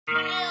Steve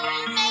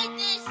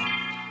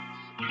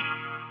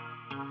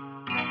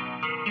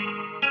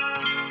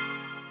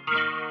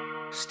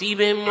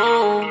and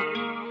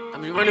Mo,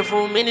 I've been running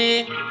for a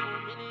minute.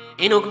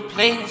 Ain't no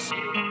complaints,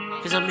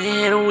 cause I'm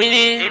here to win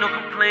it. Ain't no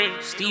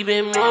complaints. Steve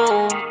and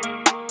Mo,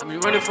 I've been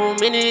running for a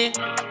minute.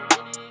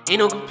 Ain't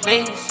no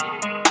complaints,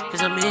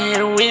 cause I'm here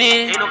to win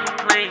it. Ain't no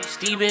complaints.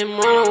 Steve and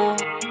Mo,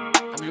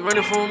 I've been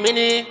running for a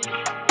minute.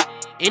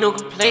 Ain't no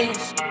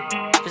complaints,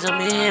 cause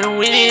I'm here to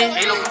win it.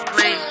 Ain't no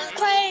complaints.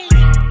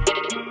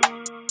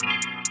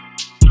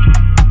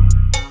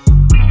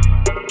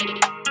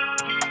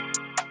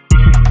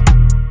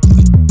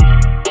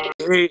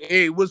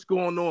 Hey, what's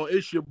going on?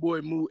 It's your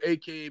boy Moo,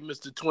 aka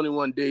Mr.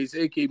 21 Days,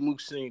 aka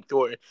Mook Singh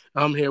Thornton.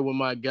 I'm here with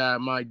my guy,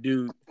 my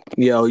dude.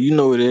 Yo, you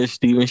know it is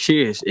Steven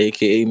Shears,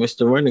 aka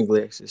Mr. Running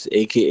Glasses,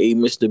 aka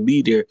Mr.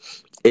 Be There,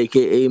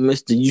 aka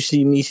Mr. You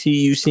See Me, See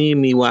You See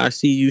Me, while I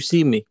See You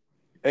See Me.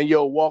 And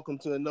yo, welcome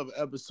to another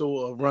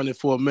episode of Running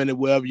for a Minute,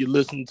 wherever you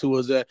listen to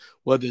us at,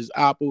 whether it's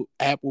Apple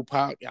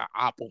Podcast,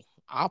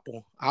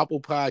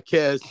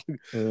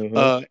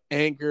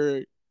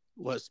 Anchor,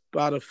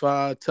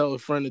 Spotify. Tell a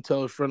friend to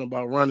tell a friend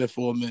about Running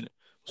for a Minute.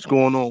 What's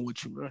going on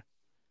with you, bro?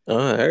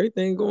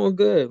 Everything going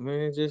good,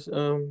 man. Just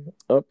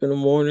up in the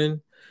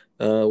morning,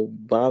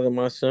 bother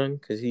my son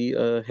because he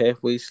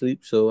halfway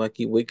sleep, so I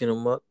keep waking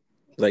him up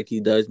like he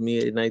does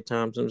me at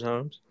nighttime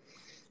sometimes.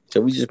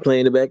 So we just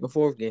playing the back and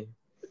forth game.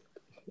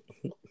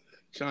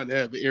 Trying to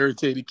have an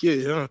irritated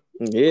kid, huh?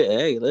 Yeah,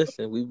 hey,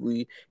 listen,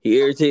 we he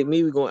irritate me.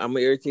 I'm gonna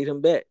irritate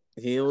him back.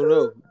 He don't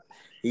know.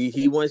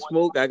 He wants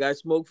smoke. I got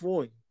smoke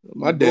for him.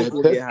 My dad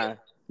petty. I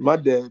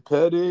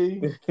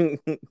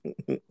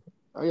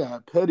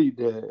got petty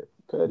dad.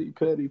 Petty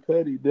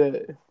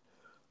dad.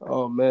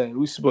 Oh man,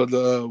 we supposed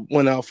to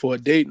went out for a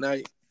date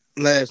night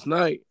last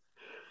night.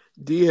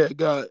 D had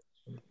got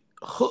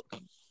Hook.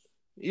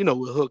 You know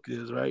what Hook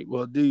is, right?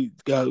 Well, D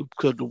got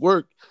because to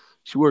work.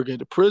 She work at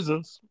the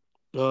prisons.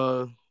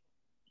 You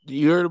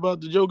heard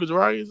about the Jokers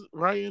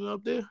rioting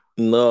up there?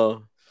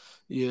 No.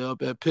 Yeah,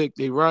 up at Pick,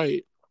 they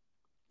riot.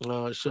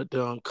 Shut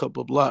down a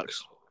couple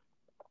blocks.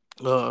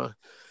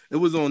 It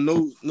was on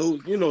no,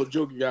 you know,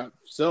 Joker got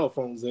cell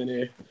phones in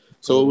there,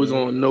 so it was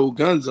on no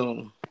gun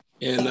zone,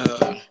 and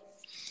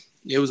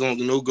it was on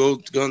the no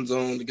gun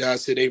zone. The guy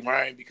said they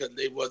rioting because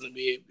they wasn't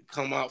being able to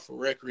come out for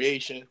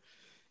recreation,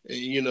 and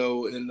you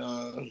know, and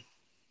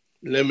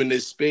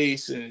limited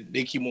space, and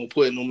they keep on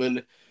putting them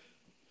in.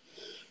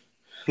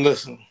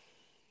 Listen,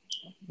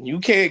 you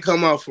can't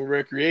come out for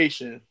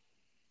recreation.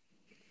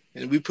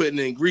 And we putting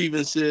in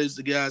grievances.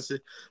 The guy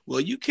said, well,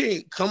 you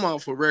can't come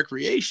out for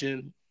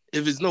recreation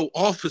if there's no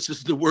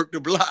officers to work the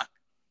block.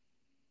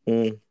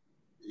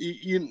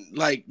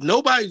 Like,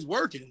 nobody's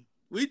working.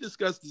 We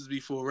discussed this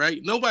before,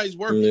 right? Nobody's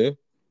working. Yeah.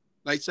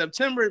 Like,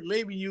 September,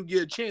 maybe you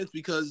get a chance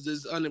because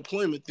this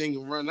unemployment thing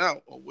will run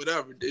out or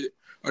whatever.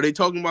 Are they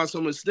talking about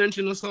some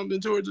extension or something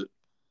towards it?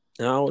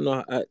 I don't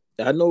know.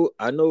 I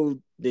know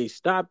they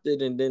stopped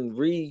it and then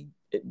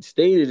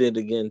restated it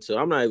again, so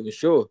I'm not even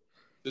sure.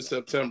 This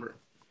September.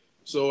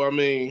 So, I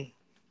mean,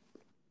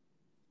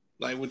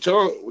 like what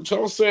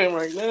y'all saying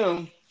right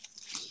now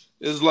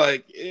is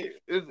like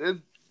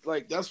it's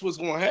like that's what's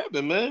gonna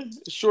happen, man.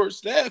 It's short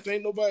staff,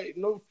 ain't nobody,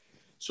 no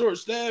short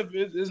staff.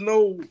 There's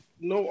no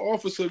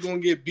officer gonna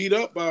get beat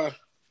up by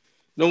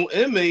no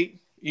inmate.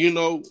 You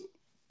know,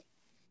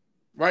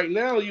 right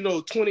now,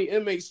 20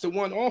 inmates to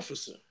one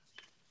officer.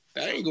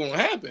 That ain't gonna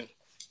happen.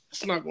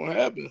 It's not gonna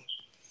happen.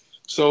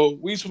 So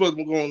we supposed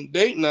to go on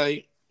date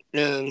night,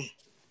 and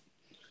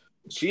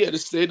she had to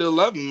stay to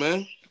 11,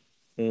 man.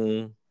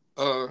 And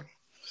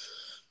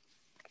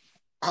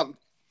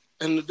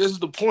this is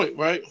the point,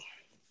 right?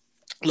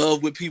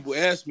 Love when people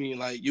ask me,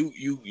 like, you,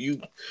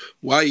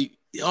 why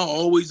y'all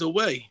always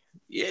away?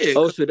 Yeah.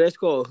 Oh, so that's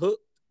called Hook?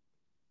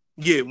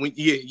 Yeah.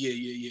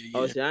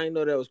 Oh, see, I didn't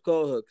know that was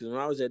called Hook, because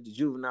when I was at the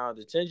juvenile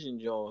detention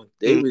joint,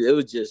 it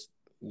was just,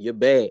 you're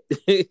bad.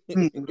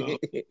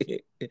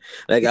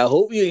 Like, I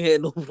hope you ain't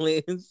had no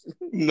plans.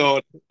 No,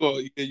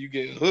 yeah, you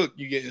getting hooked.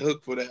 You getting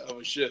hooked for that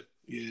other shit.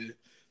 Yeah,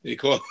 they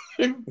call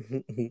it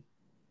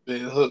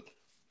hooked.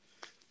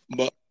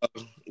 But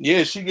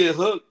yeah, she get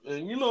hooked,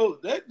 and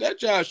that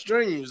job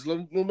strenuous.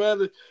 No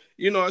matter,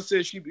 I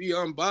said she be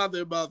unbothered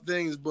about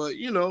things, but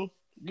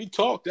we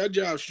talk. That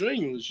job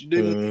strenuous. You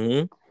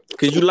didn't,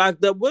 because you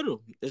locked up with them.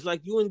 It's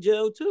like you in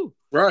jail too.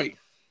 Right.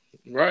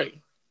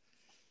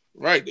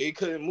 They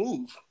couldn't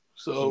move,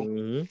 so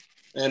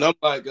and I'm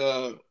like,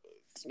 oh,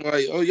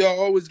 y'all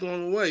always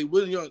going away.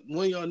 When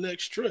y'all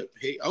next trip?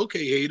 Hey,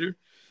 okay, hater.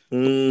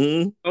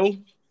 I'm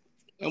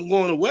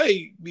going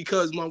away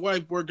because my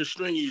wife worked a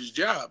strenuous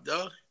job,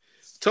 dog.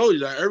 Told you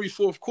that every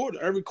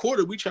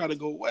quarter we try to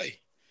go away.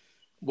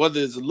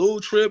 Whether it's a little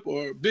trip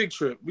or a big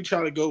trip, we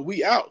try to go,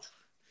 we out.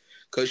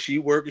 Because she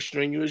worked a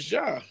strenuous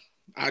job.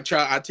 I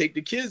take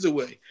the kids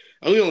away.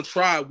 And we don't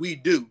try, we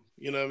do.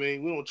 You know what I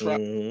mean? We don't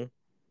try.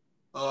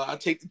 I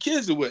take the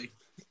kids away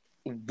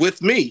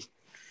with me.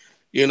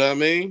 You know what I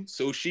mean?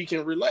 So she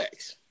can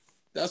relax.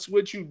 That's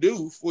what you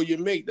do for your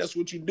mate. That's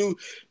what you do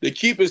to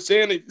keep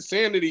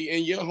sanity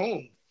in your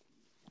home.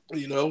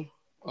 You know.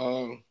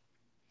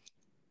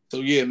 So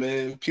yeah,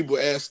 man. People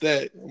ask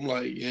that. I'm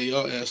like, yeah,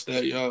 y'all ask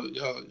that. Y'all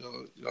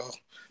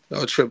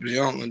tripping.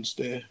 Y'all don't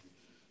understand.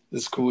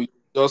 It's cool.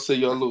 Y'all say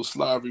y'all little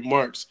sly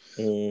remarks.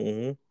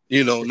 Mm-hmm.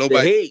 You know, It's nobody.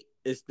 the hate.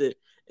 It's the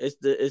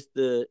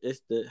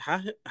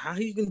how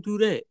he can do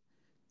that.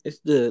 It's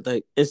the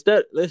like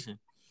instead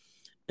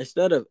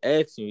of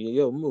asking you,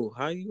 yo, Moo,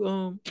 how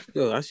you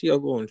yo, I see y'all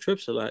go on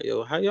trips a lot,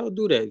 yo. How y'all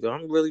do that? Yo,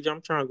 I'm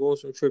trying to go on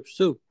some trips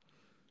too.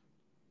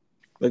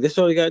 Like that's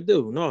all you gotta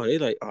do. No, they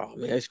like, oh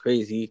man, that's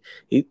crazy.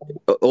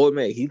 Old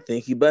man, he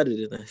think he better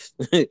than us.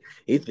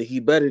 He think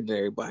he better than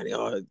everybody.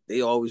 Oh,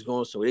 they always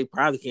going, so they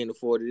probably can't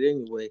afford it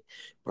anyway.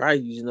 Probably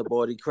using up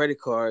all the credit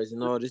cards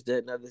and all this, that,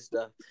 and other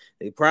stuff.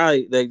 They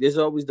probably like there's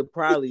always the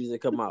probablys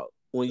that come out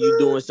when you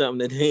doing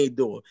something that they ain't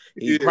doing.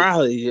 He Yeah,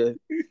 probably yeah.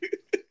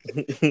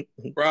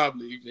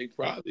 probably.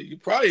 You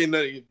probably ain't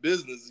none of your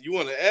business. You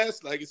want to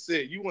ask, like I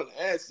said, you want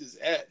to ask, just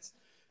ask.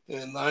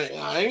 And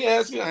I ain't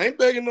asking, I ain't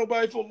begging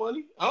nobody for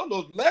money. I don't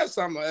know the last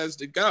time I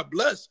asked it, God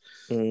bless.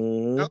 I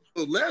don't know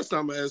the last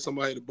time I asked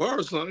somebody to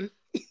borrow something.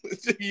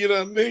 You know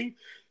what I mean?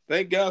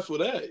 Thank God for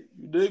that. You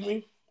dig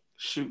me?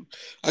 Shoot.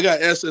 I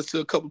got access to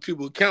a couple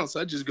people's accounts.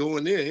 I just go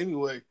in there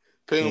anyway.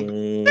 Pay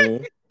them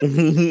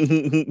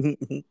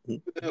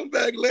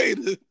back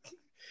later.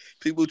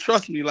 People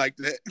trust me like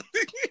that.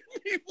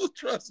 People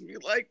trust me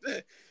like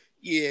that.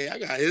 Yeah, I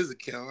got his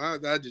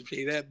account. I just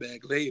pay that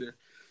back later.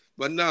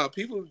 But no,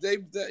 people they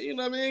you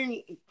know what I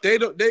mean? They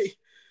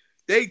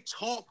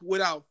talk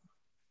without,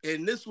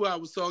 and this is what I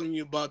was talking to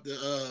you about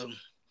the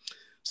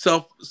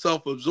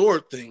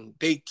self-absorbed thing.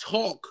 They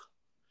talk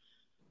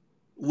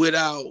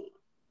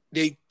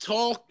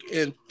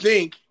and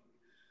think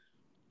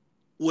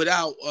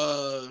without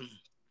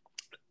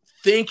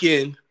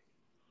thinking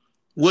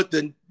what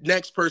the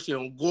next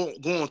person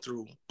going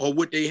through or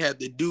what they have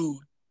to do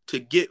to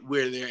get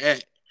where they're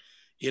at.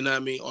 You know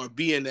what I mean? Or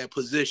be in that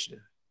position.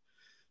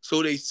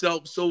 So they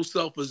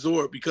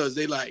self-absorbed because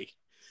they like,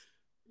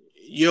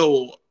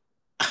 yo,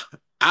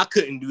 I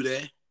couldn't do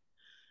that.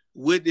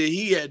 What did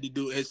he had to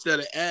do?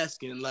 Instead of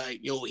asking like,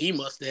 yo, he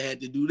must have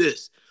had to do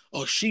this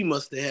or she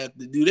must have had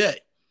to do that.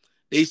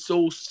 They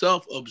so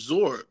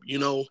self-absorbed, you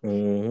know,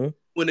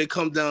 when it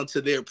comes down to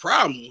their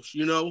problems,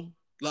 you know,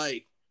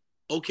 like,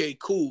 okay,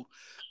 cool.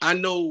 I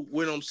know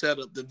where I'm set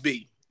up to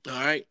be. All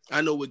right.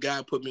 I know what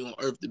God put me on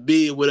earth to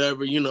be or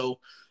whatever, you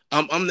know.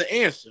 I'm the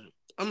answer.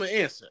 I'm an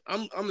answer.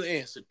 I'm the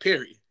answer,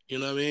 period. You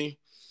know what I mean?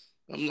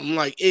 I'm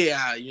like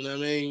AI, you know what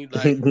I mean?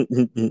 Like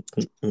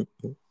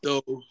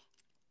so,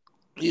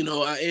 you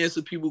know, I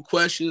answer people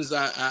questions,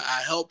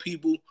 I help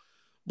people,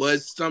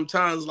 but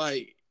sometimes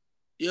like,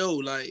 yo,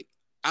 like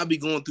I be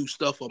going through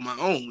stuff on my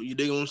own. You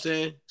dig what I'm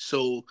saying?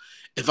 So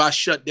if I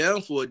shut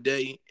down for a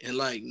day and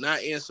like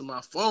not answer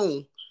my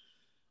phone,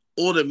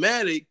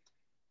 automatic,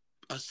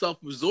 a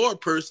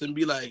self-absorbed person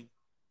be like,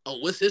 oh,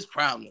 what's his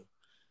problem?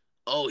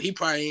 Oh, he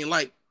probably ain't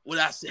like what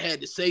I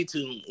had to say to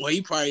him, or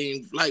he probably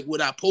ain't like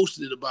what I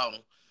posted about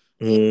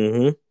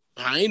him.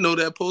 I ain't know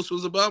that post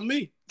was about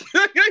me.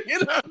 You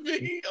know what I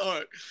mean?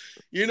 Or,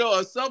 you know,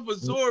 a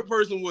self-absorbed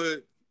person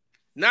would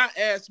not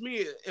ask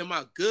me, am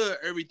I good?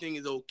 Everything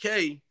is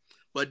okay.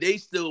 But they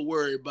still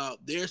worry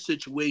about their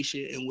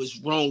situation and what's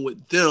wrong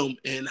with them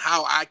and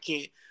how I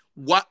can't,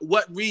 what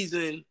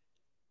reason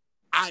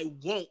I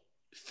won't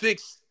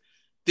fix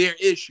their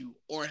issue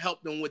or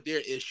help them with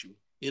their issue.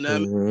 You know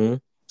what I mean?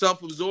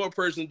 Self-absorbed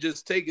person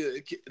just take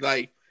it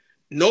like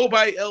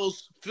nobody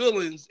else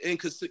feelings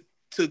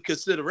to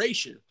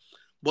consideration,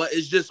 but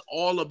it's just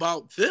all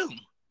about them.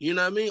 You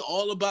know what I mean?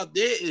 All about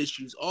their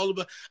issues. All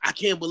about, I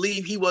can't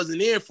believe he wasn't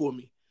there for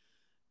me.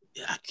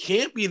 I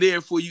can't be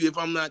there for you if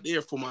I'm not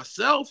there for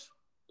myself.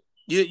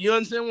 You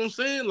understand what I'm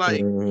saying?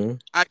 Like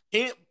I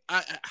can't.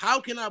 How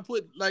can I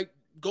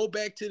go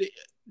back to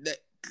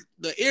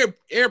the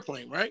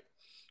airplane, right?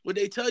 What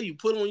they tell you,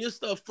 put on your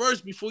stuff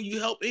first before you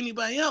help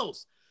anybody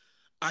else.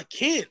 I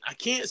can't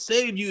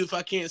save you if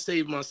I can't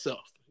save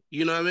myself.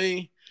 You know what I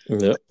mean?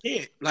 Yep. I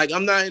can't. Like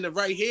I'm not in the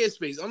right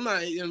headspace. I'm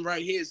not in the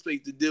right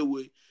headspace to deal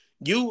with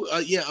you.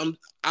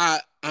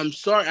 I'm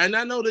sorry, and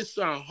I know this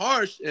sounds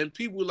harsh, and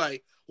people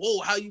like,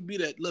 whoa, how you be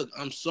that? Look,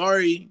 I'm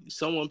sorry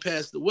someone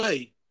passed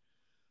away.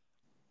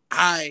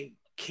 I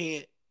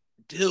can't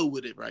deal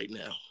with it right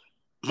now.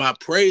 My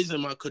praise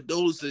and my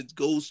condolences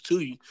goes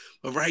to you.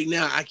 But right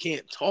now, I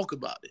can't talk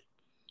about it.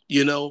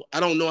 You know, I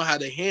don't know how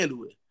to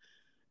handle it.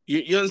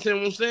 You understand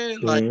what I'm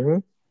saying? Like,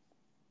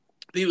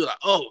 people are like,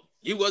 oh,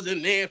 you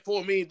wasn't there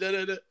for me. Da,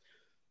 da, da.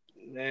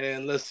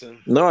 Man,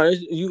 listen. No,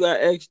 you got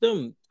to ask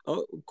them.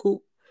 Oh,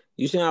 cool.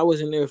 You saying I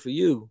wasn't there for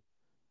you.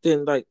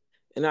 Then, like,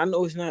 and I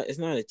know it's not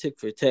a tick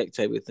for tack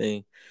type of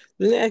thing.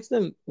 Then ask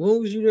them,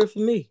 when was you there for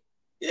me?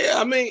 Yeah,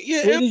 I mean,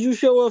 yeah. When did you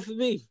show up for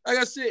me? Like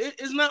I said,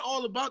 it's not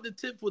all about the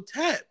tit for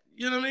tat.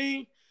 You know what I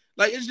mean?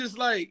 Like it's just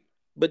like.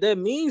 But that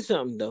means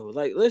something though.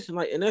 Like, listen,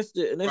 like, and that's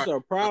right. Our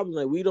problem.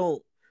 Like, we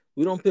don't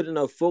put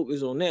enough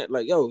focus on that.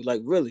 Like, yo,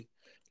 like really,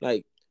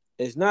 like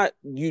it's not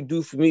you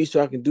do for me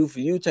so I can do for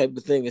you type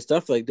of thing and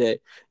stuff like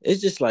that.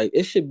 It's just like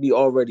it should be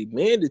already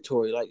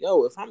mandatory. Like,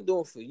 yo, if I'm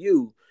doing for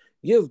you,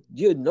 your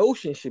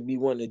notion should be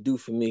wanting to do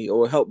for me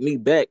or help me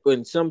back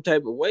in some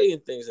type of way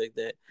and things like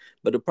that.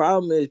 But the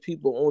problem is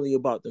people only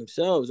about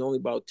themselves, only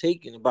about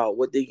taking, about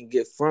what they can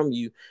get from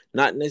you,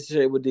 not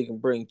necessarily what they can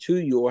bring to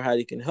you or how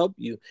they can help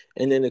you.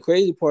 And then the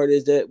crazy part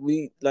is that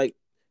we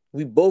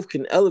both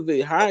can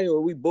elevate higher,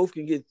 or we both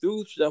can get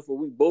through stuff, or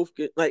we both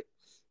get like.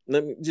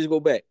 Let me just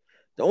go back.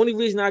 The only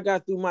reason I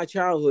got through my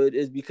childhood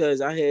is because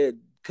I had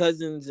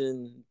cousins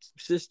and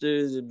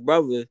sisters and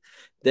brothers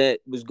that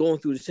was going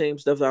through the same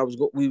stuff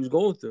that we was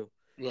going through,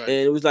 Right. and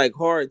it was like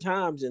hard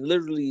times, and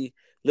literally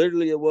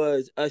it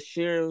was us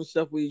sharing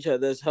stuff with each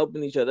other, us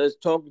helping each other, us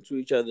talking to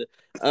each other,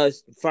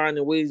 us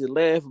finding ways to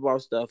laugh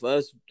about stuff,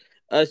 us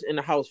in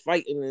the house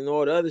fighting and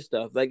all the other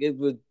stuff. Like it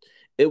was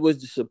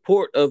the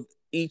support of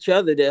each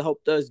other that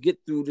helped us get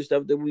through the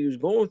stuff that we was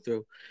going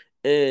through.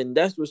 And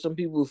that's what some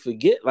people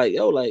forget. Like,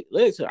 yo, like,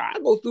 listen, I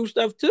go through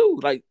stuff too.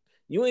 Like,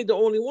 you ain't the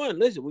only one.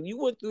 Listen, when you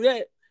went through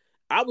that,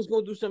 I was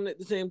going through something at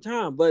the same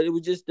time. But it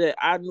was just that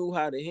I knew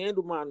how to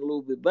handle mine a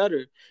little bit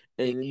better.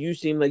 And you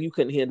seemed like you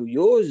couldn't handle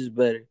yours as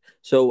better.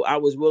 So I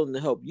was willing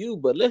to help you.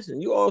 But listen,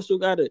 you also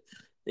got to,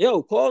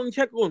 call and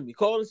check on me.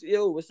 Call and say,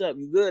 yo, what's up?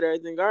 You good?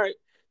 Everything all right?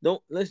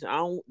 Don't listen.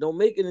 Don't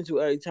make it into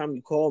every time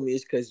you call me,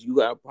 it's because you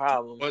got a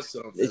problem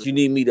that you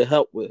need me to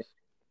help with.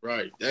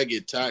 Right, that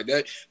get tired.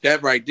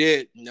 That right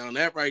there. Now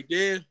that right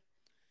there,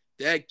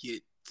 that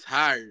get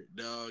tired,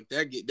 dog.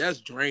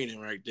 That's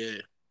draining right there.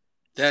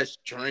 That's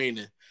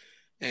draining.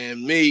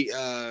 And me,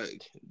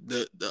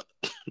 the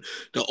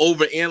the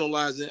over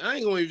analyzing. I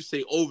ain't gonna even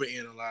say over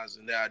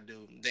analyzing that I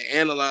do. The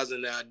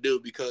analyzing that I do,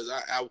 because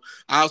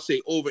I'll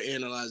say over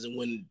analyzing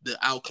when the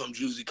outcomes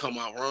usually come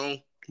out wrong.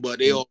 But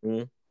they all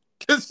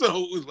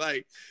so it was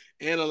like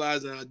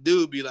analyzing. I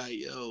do be like,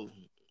 yo,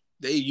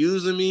 they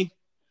using me.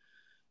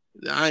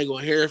 I ain't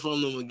gonna hear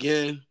from them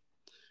again.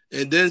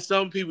 And then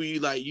some people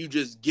you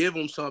just give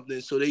them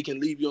something so they can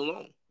leave you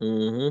alone.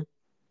 Mm-hmm.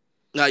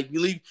 Like you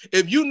leave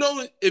if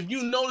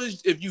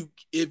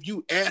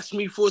you ask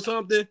me for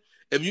something,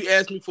 if you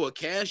ask me for a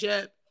cash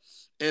app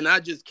and I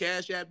just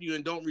cash app you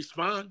and don't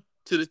respond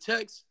to the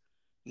text,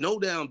 know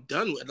that I'm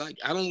done with. Like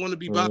I don't want to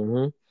be bothered.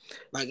 Mm-hmm.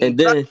 I'm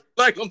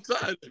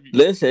tired of you.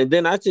 Listen, and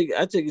then I take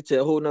it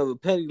to a whole nother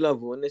petty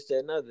level, and this that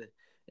another.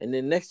 And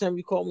then next time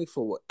you call me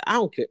for what? I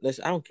don't care.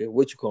 I don't care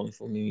what you call me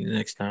for me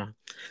next time.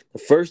 The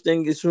first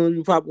thing as soon as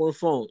you pop on the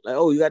phone, like,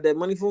 oh, you got that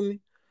money for me?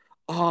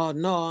 Oh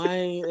no, I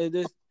ain't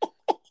this.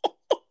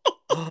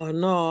 Oh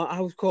no, I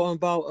was calling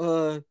about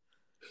oh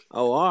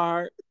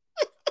all right.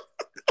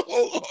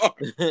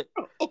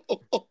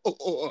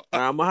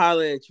 I'ma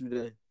holler at you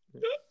then.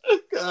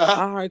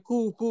 All right,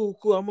 cool.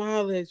 I'ma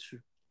holler at you.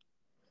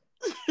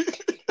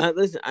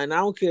 Listen, and I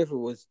don't care if it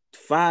was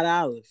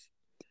 $5.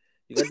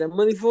 You got that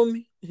money for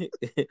me?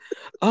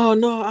 Oh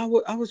no,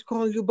 I was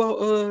calling you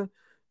about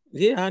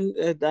yeah, I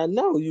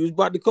know you was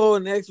about to call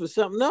and ask for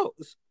something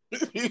else.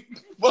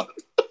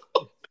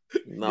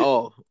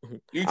 No,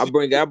 I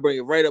bring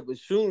it right up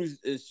as soon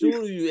as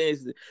you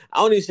answer.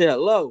 I don't even say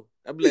hello.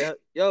 I be like,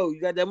 yo, you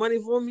got that money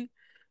for me?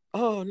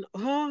 Oh,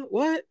 huh?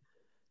 What?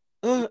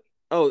 Oh,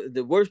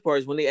 the worst part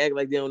is when they act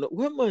like they don't know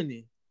what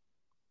money.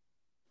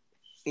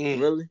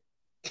 Really?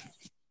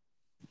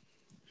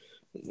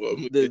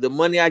 The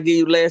money I gave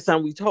you last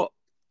time we talked.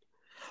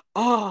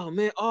 Oh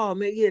man,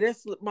 yeah, that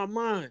slipped my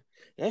mind.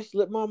 I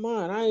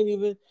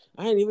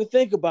ain't even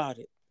think about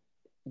it.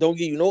 Don't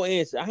give you no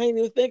answer. I ain't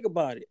even think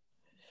about it.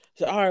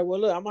 So all right, well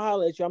look, I'm gonna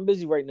holler at you. I'm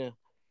busy right now.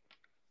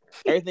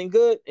 Everything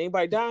good?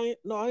 Anybody dying?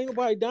 No, ain't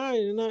nobody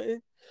dying or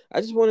nothing.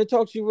 I just want to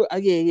talk to you.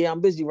 Yeah,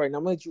 I'm busy right now.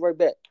 I'm gonna hit you right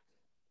back.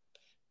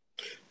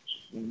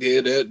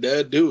 Yeah,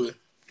 that'll do it.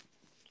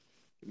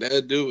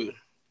 That'll do it.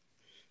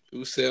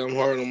 Who said I'm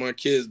hard on my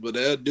kids, but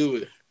that'll do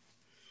it.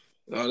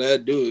 No,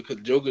 that'll do it.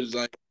 Because jokers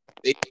like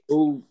they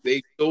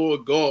throw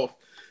a golf.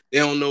 They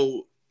don't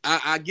know.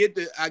 I get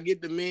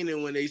the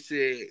meaning when they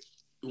said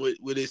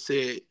what they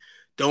said.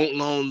 Don't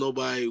loan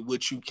nobody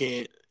what you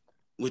can't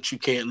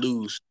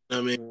lose. You know what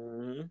I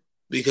mean,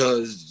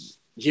 because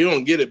you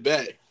don't get it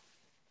back.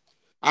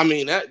 I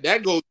mean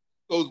that goes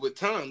with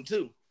time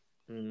too.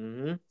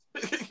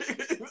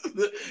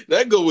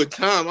 That go with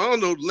time. I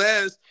don't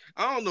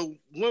know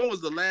when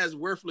was the last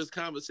worthless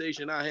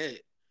conversation I had,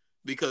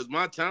 because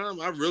my time,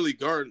 I really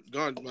guarded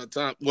my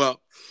time.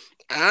 Well,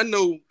 I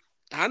know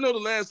the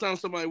last time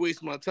somebody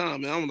wasted my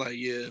time, and I'm like,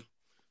 yeah,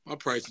 my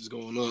price is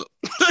going up.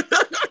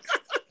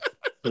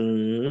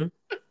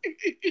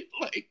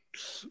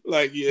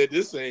 like, yeah,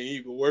 this ain't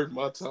even worth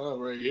my time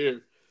right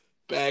here.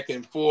 Back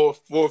and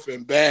forth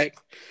and back.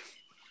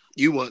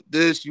 You want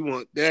this, you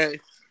want that.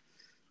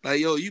 Like,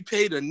 yo, you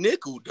paid a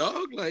nickel,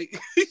 dog. Like,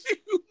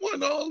 you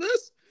want all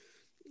this?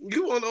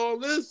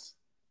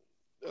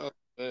 Oh,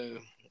 man.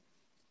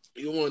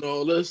 You want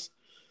all this?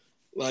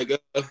 Like,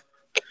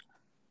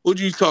 what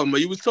you talking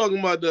about? You was talking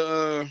about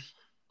the,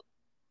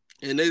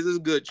 and this is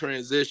a good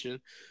transition,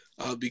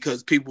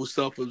 because people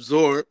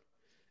self-absorb,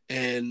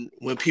 and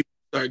when people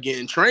start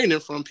getting training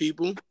from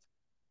people,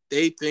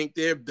 they think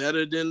they're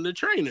better than the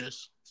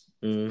trainers.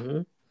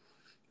 Listen,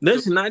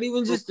 not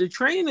even just the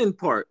training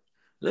part.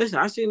 Listen,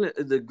 I seen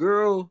the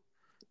girl.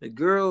 The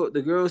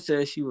girl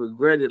said she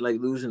regretted like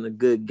losing a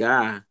good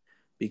guy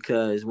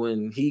because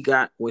when she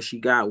got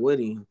with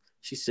him,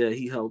 she said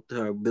he helped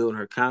her build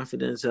her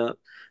confidence up,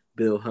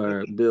 build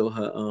her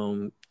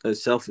her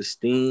self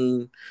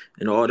esteem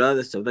and all the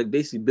other stuff. Like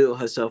basically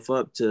build herself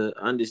up to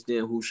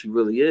understand who she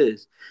really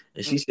is.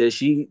 And she said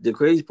the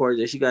crazy part is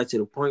that she got to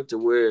the point to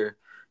where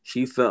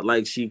she felt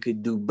like she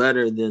could do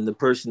better than the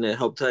person that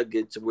helped her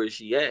get to where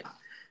she at.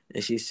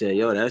 And she said,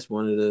 "Yo, that's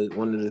one of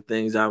the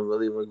things I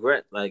really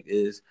regret. Like,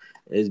 is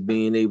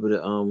being able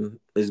to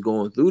is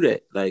going through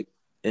that. Like,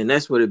 and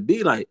that's what it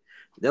be like.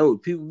 No,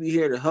 people be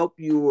here to help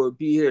you, or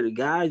be here to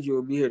guide you,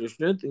 or be here to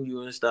strengthen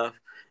you and stuff.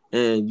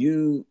 And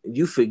you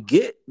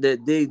forget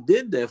that they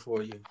did that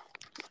for you.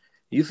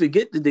 You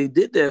forget that they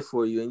did that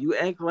for you, and you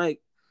act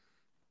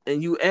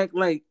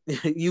like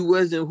you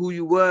wasn't who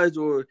you was,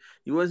 or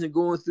you wasn't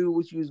going through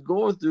what you was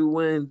going through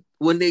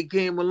when they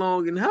came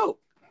along and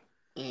helped.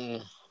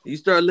 Mm. You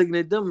start looking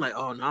at them like,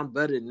 oh no, I'm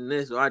better than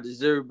this, or I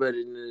deserve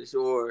better than this,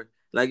 or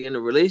like in a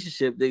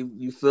relationship,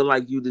 you feel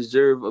like you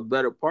deserve a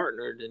better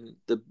partner than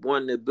the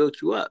one that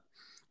built you up,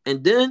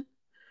 and then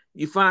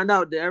you find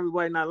out that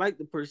everybody not like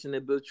the person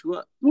that built you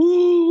up.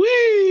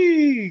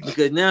 Woo-wee!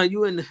 Because now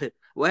you in the,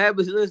 what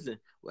happens? Listen,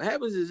 what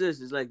happens is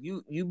this: is like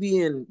you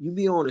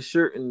be on a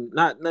certain,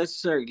 not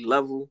necessarily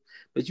level,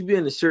 but you be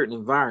in a certain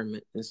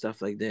environment and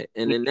stuff like that.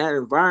 And in that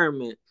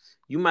environment,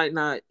 you might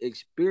not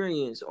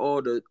experience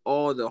all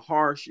the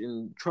harsh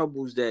and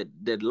troubles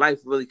that life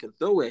really can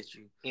throw at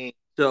you. Mm.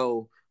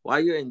 So while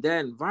you're in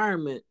that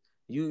environment,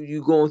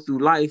 you going through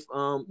life,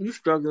 you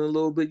struggling a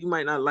little bit. You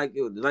might not like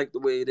the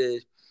way it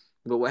is,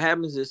 but what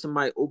happens is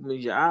somebody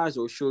opens your eyes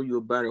or show you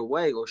a better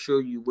way or show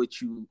you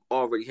what you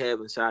already have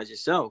inside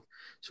yourself.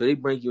 So they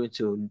bring you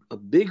into a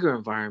bigger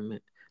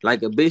environment, like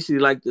basically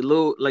like the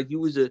little, like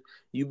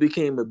you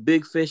became a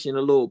big fish in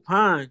a little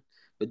pond.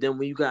 But then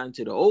when you got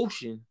into the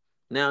ocean,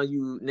 now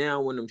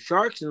when them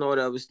sharks and all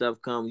that other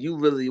stuff come, you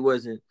really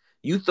wasn't.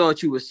 You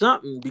thought you was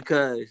something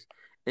because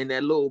in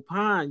that little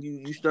pond,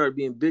 you started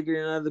being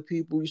bigger than other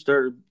people. You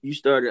started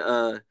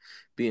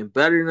being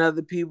better than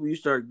other people. You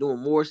started doing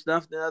more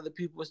stuff than other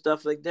people and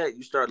stuff like that.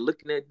 You start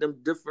looking at them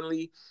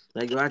differently.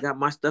 Like, yo, I got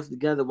my stuff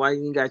together. Why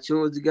you ain't got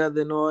yours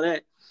together and all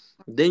that?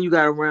 Then you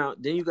got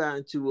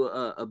into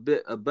a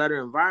better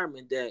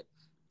environment that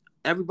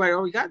everybody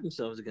already got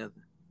themselves together.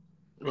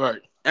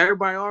 Right.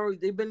 Everybody already,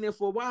 they've been there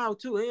for a while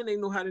too, and they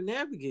know how to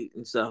navigate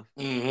and stuff.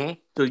 Mm-hmm.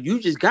 So you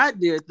just got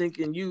there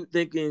thinking you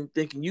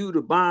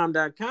the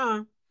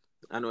bomb.com.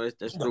 I know that's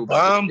The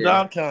throwback.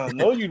 bomb.com.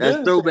 No, you That's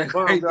didn't say throwback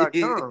right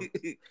there. bomb.com.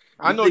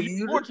 I know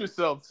you support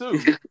yourself too.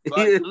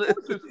 Like, you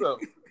support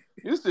yourself.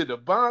 You said the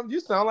bomb. You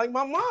sound like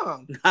my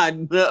mom. I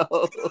know.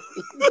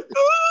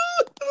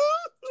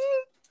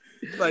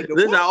 Like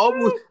listen,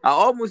 I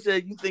almost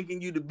said you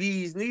thinking you the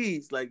bee's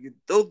knees, like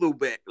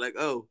throwback, like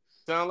oh.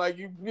 Sound like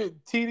you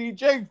get TD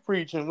Jakes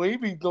preaching when he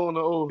be doing the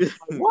old.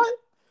 Like, what?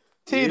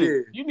 TD,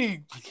 Yeah. you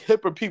need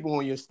hipper people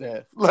on your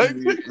staff. Like,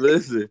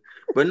 listen,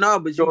 but no,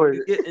 but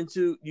you get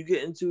into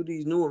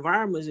these new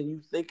environments and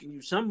you thinking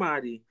you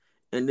somebody,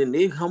 and then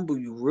they humble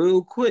you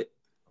real quick.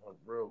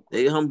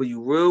 They humble you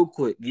real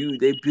quick. You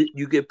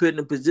get put in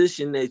a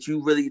position that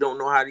you really don't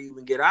know how to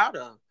even get out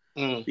of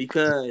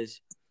because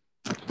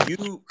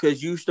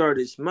you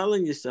started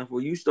smelling yourself,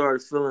 or you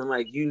started feeling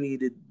like you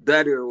needed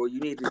better, or you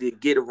needed to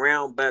get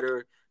around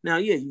better. Now,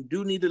 yeah, you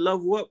do need to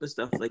level up and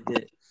stuff like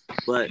that,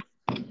 but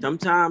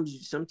sometimes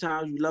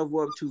you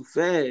level up too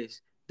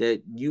fast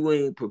that you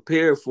ain't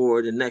prepared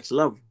for the next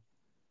level.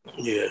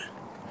 Yeah,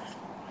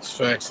 it's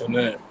facts in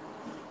that.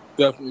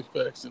 Definitely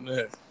facts in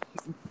that.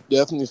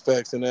 Definitely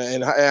facts in that.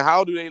 And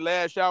how do they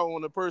lash out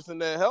on the person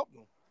that helped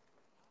them?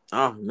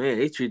 Oh man,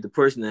 they treat the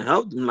person that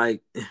helped them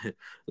like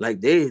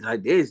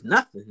there's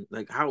nothing.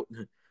 Like how?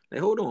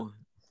 Like hold on.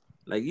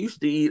 Like you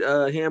used to eat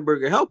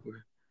hamburger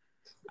helper.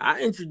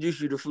 I introduced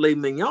you to filet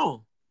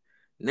mignon.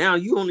 Now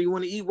you only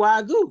want to eat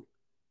wagyu.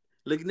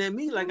 Looking at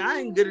me like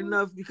I ain't good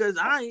enough because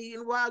I ain't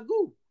eating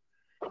wagyu.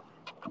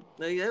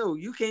 Like yo,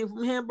 you came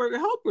from hamburger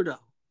helper though.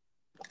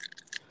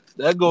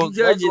 You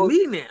judging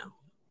me now.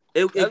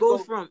 It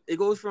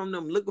goes from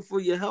them looking for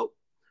your help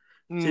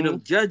to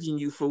them judging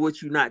you for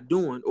what you're not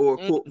doing, or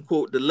quote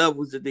unquote the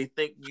levels that they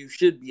think you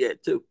should be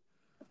at too.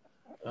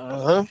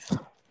 That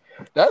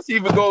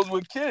even goes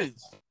with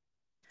kids.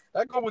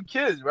 That goes with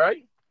kids,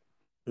 right?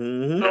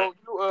 Mm-hmm.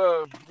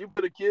 So you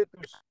put a kid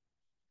through.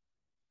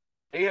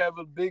 They have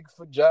a big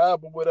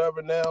job or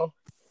whatever now,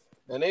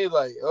 and they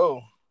like,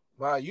 oh,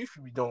 wow, you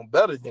should be doing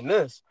better than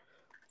this.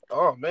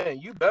 Oh man,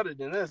 you better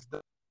than this.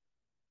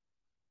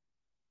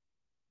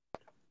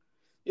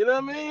 You know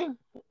what I mean?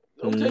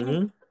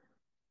 Mm-hmm.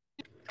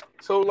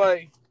 So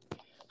like,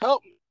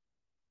 help.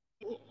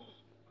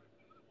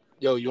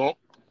 Yo, you want?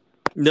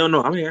 No,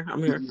 I'm here.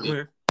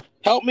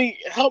 Help me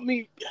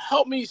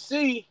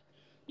see,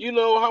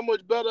 how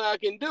much better I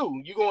can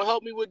do. You gonna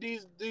help me with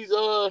these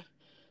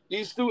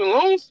student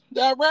loans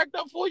that I racked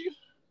up for you?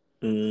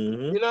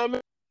 Mm-hmm. You know what I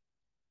mean?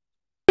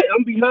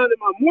 I'm behind in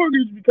my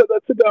mortgage because I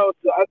took out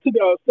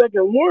a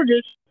second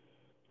mortgage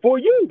for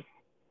you.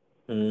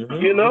 Mm-hmm.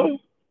 You know,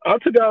 I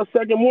took out a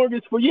second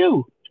mortgage for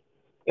you,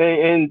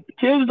 and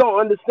kids don't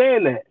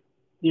understand that.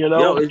 You Yo,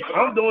 know,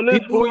 I'm doing this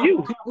people for don't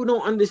you. people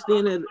don't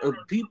understand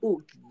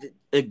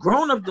that.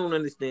 Grown ups don't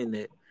understand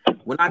that.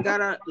 When I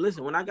got out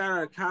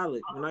of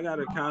college,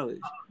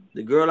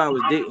 the girl I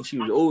was dating, she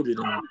was older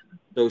than me,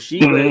 so she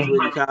Hmm.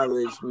 graduated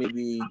college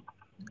maybe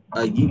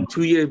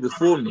 2 years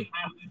before me.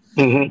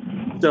 Hmm.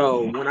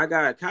 So when I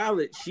got out of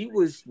college, she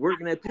was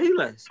working at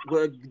Payless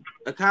with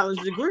a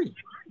college degree.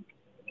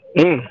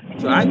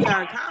 So I got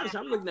out of college.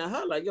 I'm looking at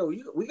her like, yo,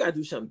 we gotta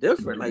do something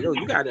different. Like, yo,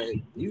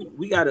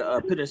 we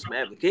gotta put in some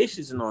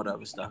applications and all that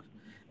other stuff.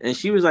 And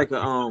she was like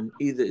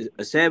either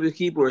a Sabbath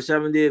keeper or a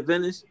 7 Day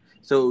Adventist.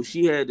 So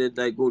she had to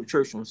like go to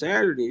church on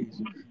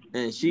Saturdays,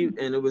 and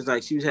it was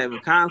like she was having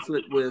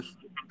conflict with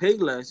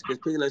Payless because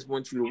Payless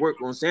wants you to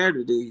work on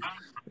Saturdays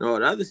and all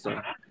the other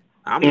stuff.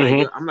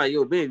 Hmm. I'm like,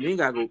 yo, babe, you ain't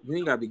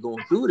gotta be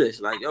going through this.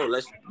 Like, yo,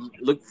 let's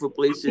look for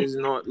places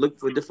and all, look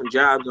for different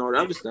jobs and all the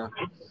other stuff.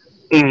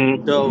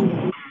 Hmm.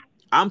 So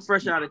I'm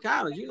fresh out of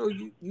college.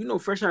 You know,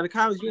 fresh out of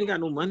college, you ain't got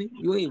no money.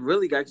 You ain't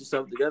really got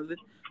yourself together.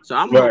 So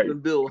I'm Right. helping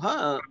build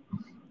her up.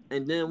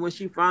 And then when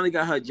she finally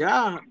got her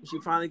job, she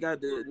finally got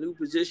the new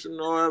position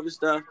and all other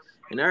stuff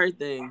and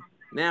everything.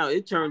 Now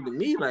it turned to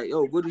me like,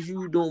 yo, what is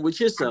you doing with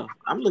yourself?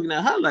 I'm looking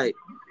at her like,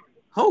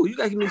 oh, you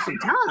gotta give me some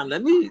time.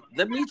 Let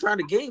me try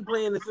to game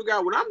plan and figure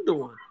out what I'm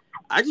doing.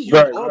 I just use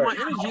Right. all Right.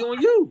 my energy on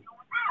you,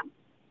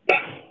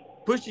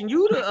 pushing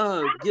you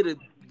to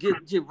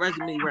get your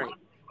resume right,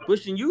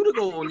 pushing you to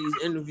go on these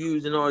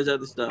interviews and all this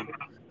other stuff.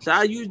 So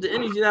I used the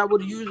energy that I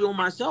would have used on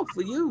myself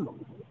for you,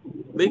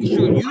 making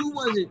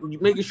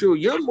sure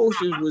your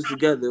emotions was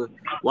together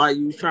while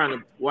you was trying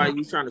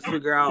to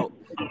figure out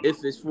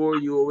if it's for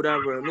you or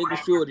whatever, making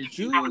sure that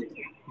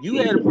you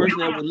had a person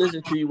that would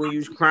listen to you when you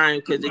was crying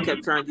because they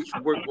kept trying to get you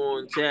to work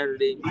on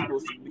Saturday and you're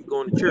supposed to be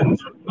going to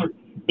church.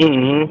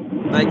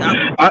 Like I,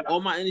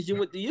 all my energy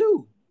went to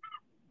you.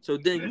 So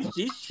then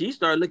she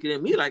started looking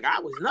at me like I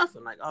was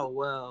nothing. Like, oh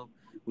well,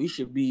 we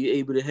should be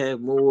able to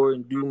have more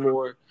and do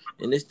more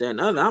and this, that,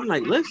 and other. I'm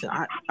like, listen,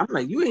 I'm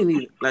like, you ain't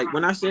even like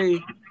when I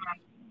say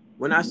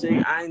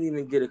I ain't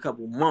even get a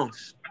couple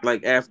months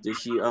like after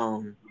she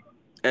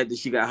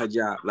got her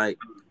job. Like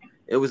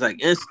it was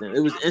like instant.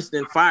 It was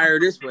instant fire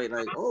this way.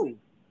 Like, oh,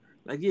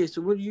 like yeah,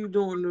 so what are you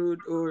doing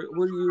or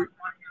what are you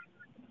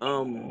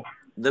um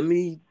let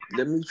me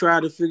try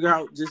to figure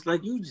out just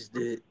like you just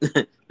did.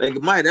 Like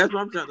Mike, that's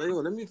what I'm trying to yo,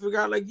 let me figure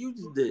out like you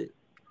just did.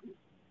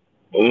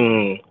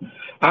 mm,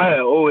 I had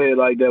old head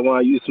like that when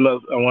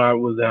when I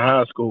was in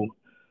high school.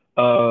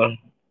 Uh,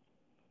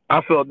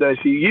 I felt that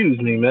she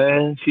used me,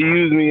 man. She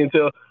used me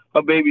until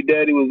her baby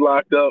daddy was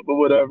locked up or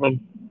whatever,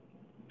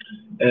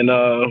 and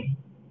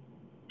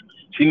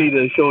she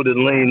needed a shoulder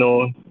to lean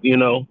on. You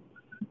know,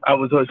 I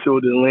was her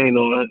shoulder to lean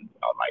on.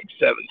 I was like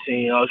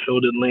 17. I was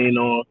shoulder to lean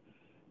on,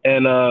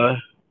 and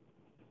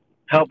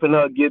helping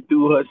her get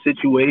through her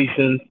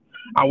situations.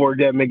 I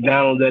worked at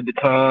McDonald's at the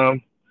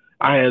time.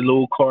 I had a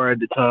little car at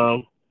the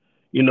time.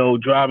 You know,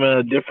 driving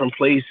her different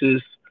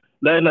places,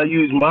 letting her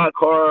use my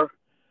car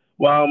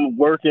while I'm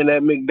working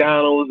at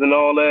McDonald's and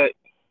all that.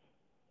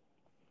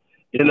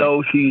 You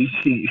know, she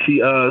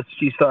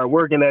started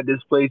working at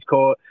this place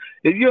called.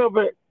 If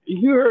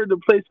you heard the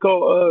place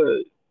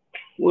called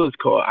what was it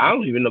called? I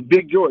don't even know.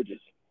 Big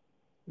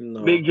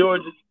No.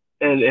 George's,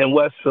 and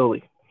West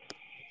Philly.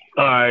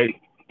 All right,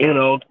 you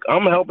know,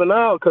 I'm helping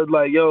out because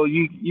like, yo,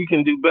 you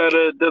can do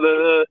better. Da, da,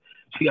 da.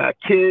 She got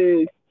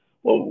kids.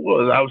 What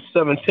was I was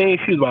 17.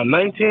 She was about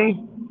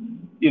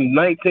 19. You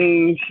know,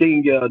 19. She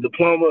can get a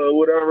diploma or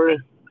whatever.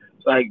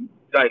 Like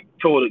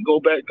told her go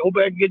back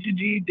and get your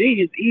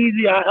GED. It's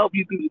easy. I'll help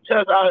you through the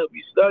test. I'll help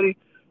you study,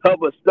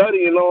 help her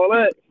study and all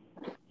that.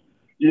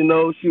 You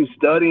know, she was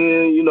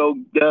studying. You know,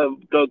 go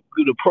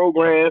through the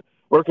program,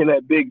 working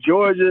at Big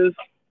George's.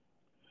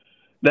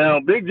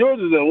 Now, Big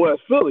George's in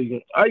West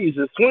Philly. I used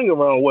to swing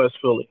around West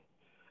Philly.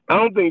 I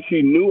don't think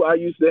she knew I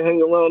used to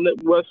hang around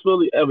West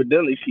Philly.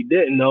 Evidently, she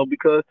didn't know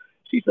because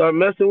she started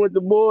messing with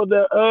the boy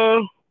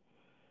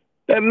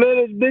that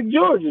managed Big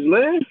George's,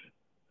 man.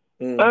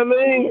 Mm. I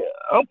mean,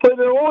 I'm putting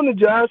her on the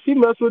job. She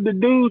messed with the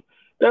dude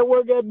that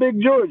work at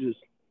Big George's.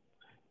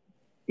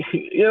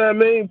 You know what I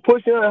mean?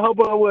 Pushing her,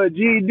 helping her with a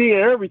GED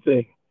and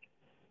everything.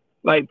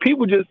 Like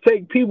people just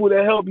take people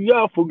that help you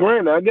out for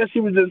granted. I guess she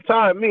was just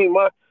tired of me,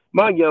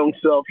 my young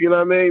self. You know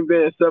what I mean?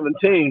 Being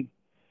 17,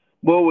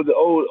 boy was an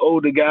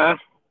older guy.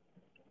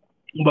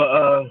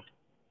 But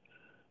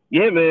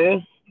yeah,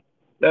 man,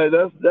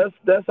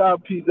 that's how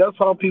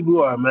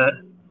people are,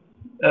 man.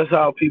 That's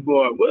how people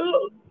are.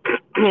 Well,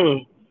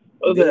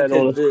 what's They that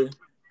cause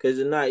on?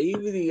 the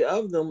naivety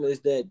of them is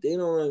that they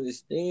don't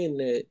understand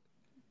that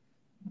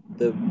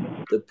the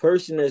the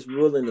person that's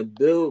willing to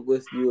build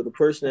with you or the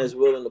person that's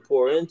willing to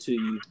pour into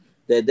you,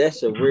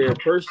 that's a rare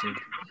person.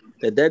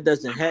 That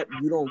doesn't happen.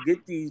 You don't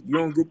get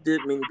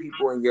that many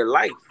people in your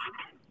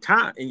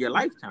lifetime.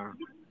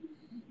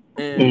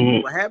 And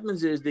Mm-hmm. what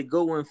happens is they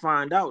go and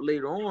find out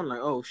later on, like,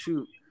 oh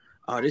shoot,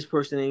 oh, this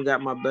person ain't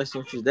got my best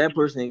interest. That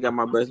person ain't got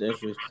my best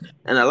interest.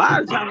 And a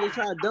lot of times they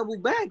try to double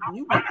back. I'll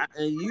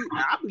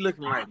be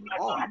looking like,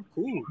 oh, I'm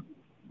cool.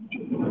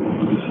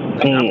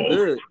 Like I'm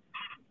good.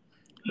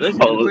 Listen,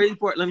 the crazy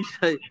part. Let me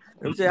tell you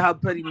how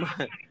petty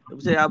my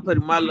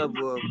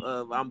level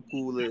of I'm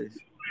cool is.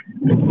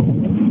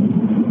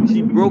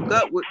 She broke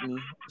up with me.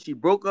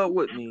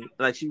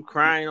 Like she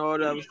crying, all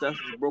the other stuff.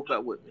 She broke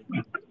up with me.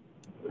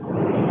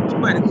 She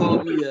might have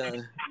called me.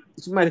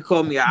 She might have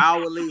called me an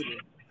hour later.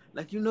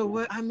 Like, you know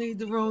what? I made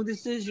the wrong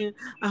decision.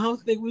 I don't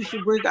think we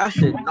should break. I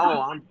said,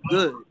 no, I'm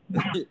good.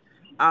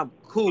 I'm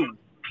cool.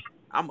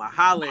 I'ma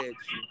holler at you.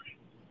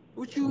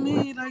 What you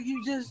mean? Like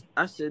you just?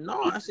 I said,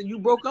 no. I said, you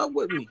broke up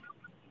with me.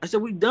 I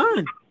said, we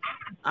done.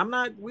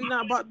 We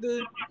not about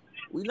to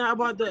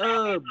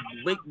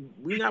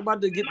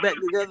get back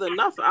together.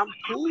 Nothing. I'm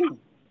cool.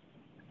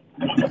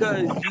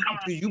 Because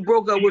you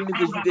broke up with me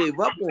because you gave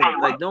up on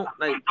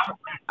me.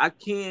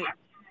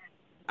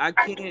 I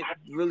can't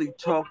really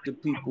talk to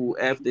people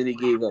after they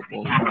gave up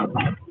on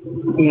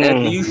me.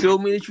 After you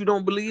showed me that you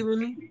don't believe in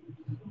me,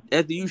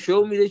 after you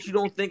showed me that you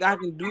don't think I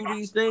can do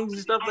these things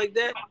and stuff like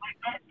that,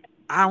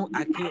 I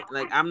can't.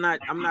 Like I'm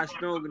not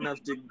strong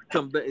enough to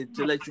come back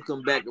to let you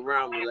come back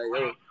around me. Like,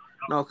 oh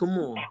no, come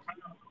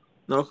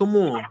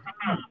on,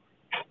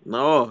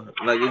 no.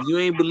 Like if you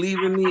ain't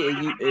believing me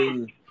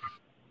and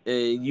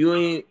you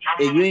ain't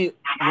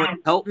want to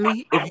help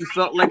me, if you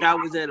felt like I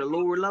was at a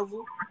lower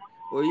level,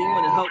 or you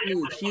want to help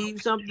me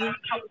achieve something,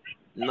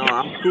 no,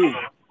 I'm cool.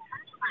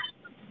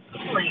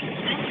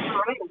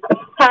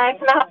 Hi,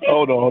 can I help you?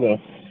 Hold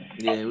on.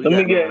 Yeah, let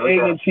me get egg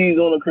and cheese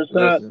on a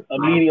croissant, a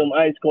medium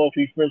iced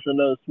coffee, French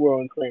vanilla swirl,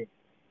 and cream.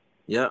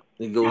 Yep,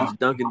 it goes to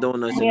Dunkin'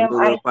 Donuts in the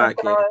middle of the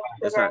podcast.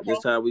 That's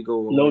how we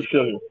go. No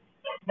sugar.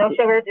 No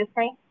sugar, just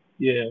cream?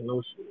 Yeah,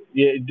 no sugar.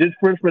 Yeah, just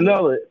French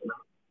vanilla.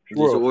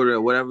 Just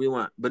order whatever you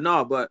want. But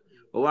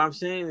what I'm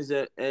saying is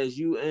that as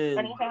you in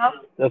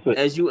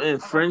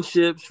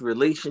friendships,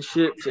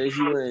 relationships, as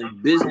you in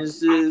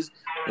businesses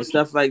and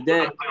stuff like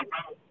that,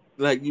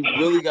 like you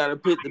really gotta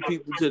put the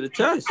people to the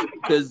test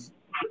because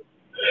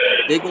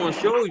they're gonna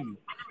show you.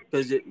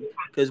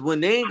 Because when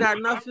they ain't got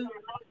nothing,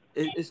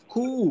 it's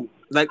cool.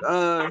 Like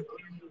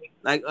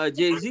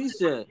Jay-Z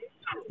said,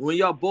 when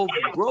y'all both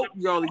broke,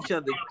 y'all each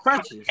other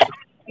crutches.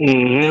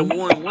 And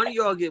one of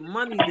y'all get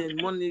money, then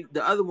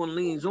the other one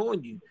leans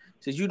on you.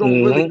 Because you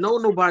don't really know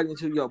nobody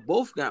until y'all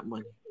both got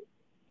money.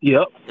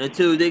 Yep.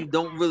 Until they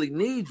don't really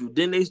need you.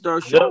 Then they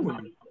start showing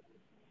you.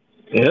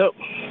 Yep.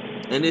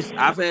 And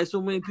I've had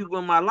so many people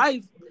in my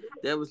life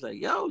that was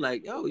like, yo,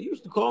 you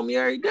used to call me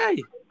every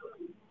day.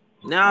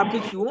 Now I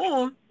put you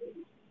on.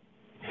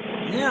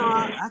 Now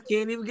I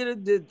can't even get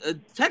a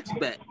text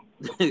back.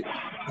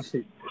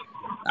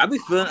 I be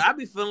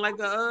feeling like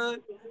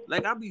I'm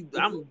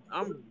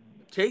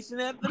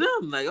chasing after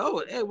them. Like,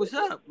 oh, hey, what's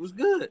up? What's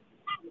good?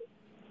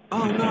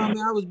 Oh no, I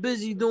mean I was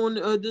busy doing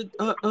a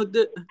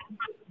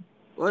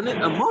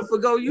month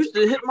ago. You used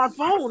to hit my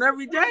phone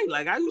every day.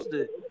 Like I used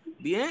to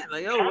be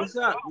like, yo, what's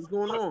up? What's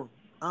going on?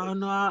 Oh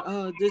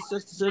no, this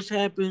such and such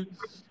happened,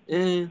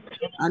 and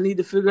I need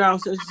to figure out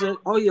such and such.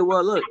 Oh yeah,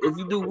 well look, if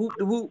you do whoop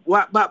the whoop,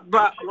 wop bop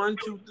bop, 1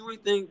 2 3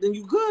 thing, then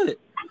you good.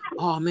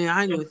 Oh man,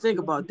 I didn't even think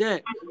about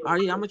that. All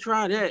right, yeah, I'm gonna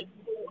try that.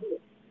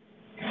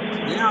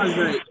 Now it's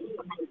like,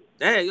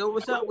 hey, yo,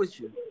 what's up with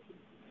you?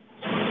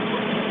 2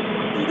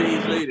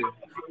 days later.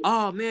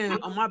 Oh man,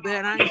 oh my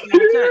bad, I ain't see the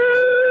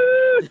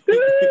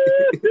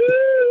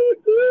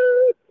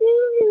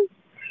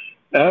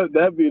text.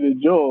 That'd be the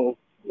joint.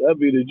 That'd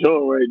be the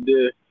joint right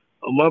there.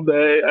 Oh my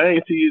bad, I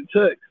ain't see your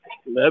text.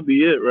 That'd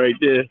be it right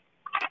there.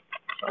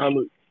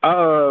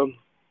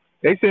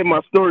 They said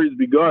my stories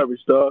be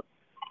garbage, dog.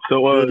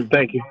 So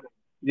thank you.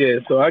 Yeah,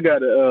 so I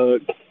gotta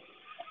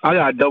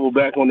double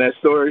back on that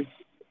story,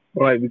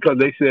 right? Because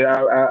they said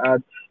I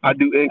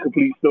do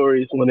incomplete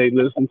stories when they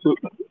listen to.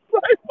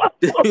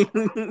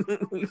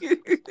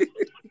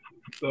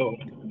 So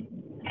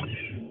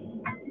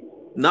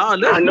no,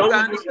 listen,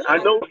 I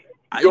know.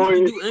 I used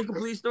to do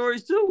incomplete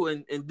stories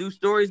too, and do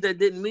stories that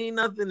didn't mean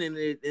nothing,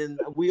 and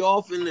we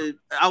off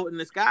out in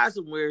the sky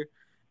somewhere,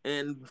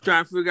 and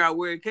trying to figure out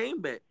where it came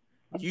back.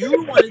 You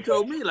the one that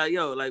told me, like,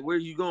 yo, like, where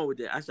you going with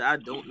that? I said, I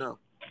don't know.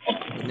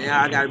 And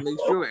now I got to make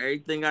sure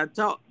everything I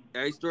talk,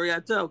 every story I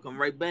tell, come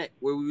right back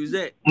where we was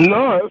at.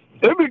 No,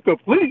 it be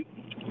complete.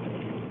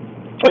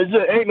 It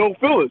just ain't no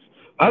fillers.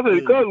 I said,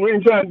 because we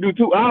ain't trying to do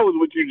 2 hours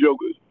with you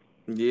jokers.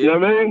 Yeah. You know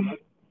what I mean?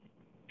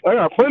 I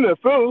got plenty of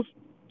fillers.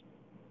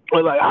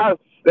 But like, I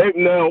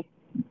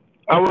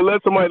would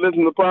let somebody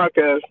listen to the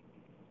podcast.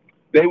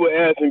 They would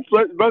ask me,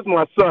 that's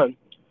my son.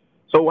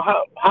 So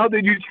how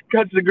did you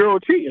catch the girl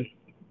cheating?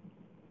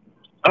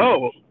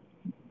 Oh,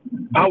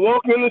 I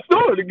walked in the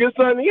store to get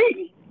something to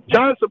eat,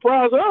 trying to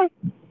surprise her.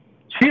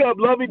 She up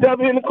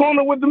lovey-dovey in the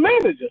corner with the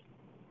manager.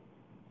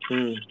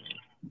 You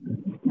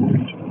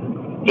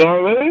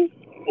know what I mean?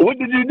 What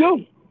did you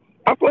do?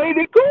 I played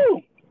it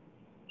cool.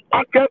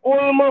 I kept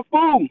ordering my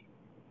food.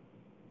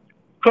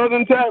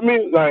 Cousin tapped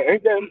me, like,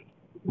 ain't that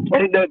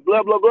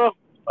blah, blah, blah?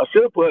 I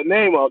should have put a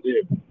name out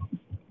there.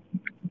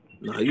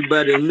 No, you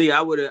better than me.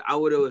 I wouldn't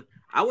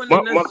have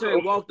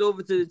necessarily walked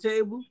over to the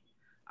table.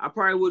 I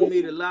probably would have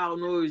made a loud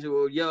noise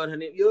or yelled her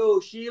name.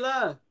 Yo,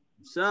 Sheila,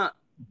 what's up?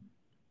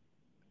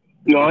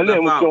 No, her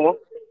name was Sean.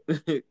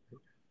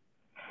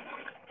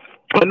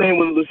 Her name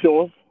was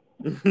LaShawn.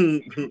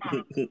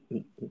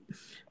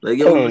 Like,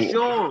 yo,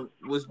 LaShawn,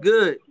 what's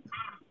good?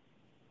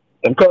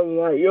 I'm calling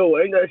like, yo,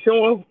 ain't that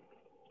Sean?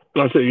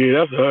 I said, yeah,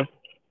 that's her.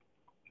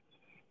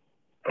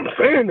 I'm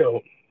saying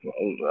though.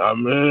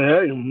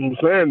 I'm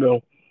saying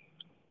though.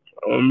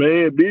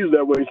 Man, it be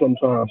that way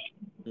sometimes.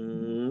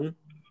 Mm-hmm.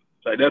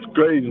 Like, that's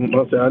crazy.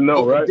 I said, I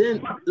know, right?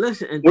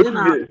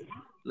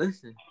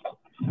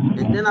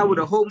 And then I would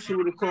have hoped she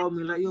would have called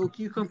me like, yo,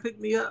 can you come pick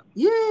me up?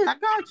 Yeah, I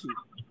got you.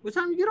 What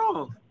time you get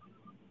off?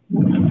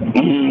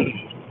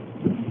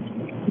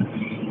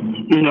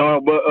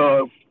 No, but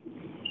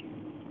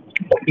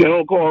they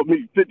don't call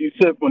me 50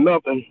 Cent for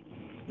nothing.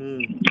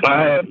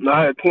 I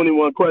had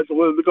 21 questions.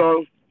 What is it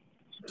called?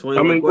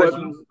 21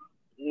 questions?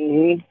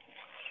 Mm-hmm.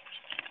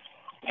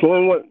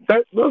 21.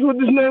 That's what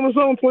this name was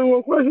on,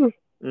 21 questions?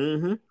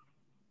 Mm-hmm.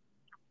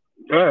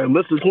 All right,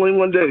 Mr.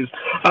 21 Days.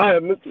 I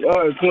had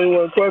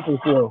 21 questions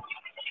for him.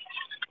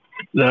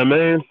 Nah,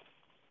 man.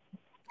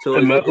 So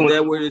is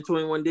that where the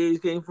 21 days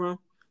came from?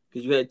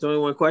 Because you had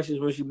 21 questions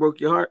when she broke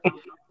your heart?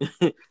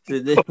 So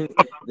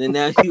then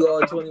now you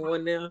all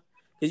 21 now?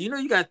 Because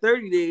you got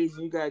 30 days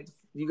and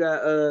you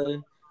got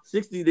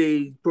 60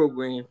 day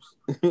programs.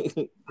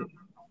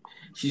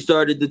 She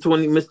started the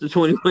Mr.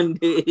 21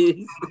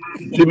 days.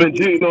 She been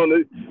cheating on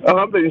it.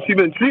 I think she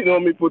been cheating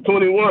on me for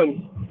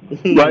 21.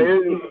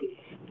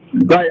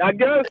 Like, I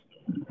guess,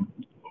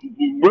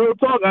 real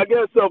talk, I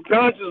guess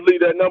subconsciously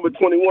that number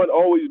 21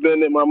 always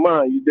been in my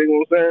mind. You dig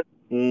what I'm saying?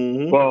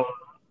 Mm-hmm. Well,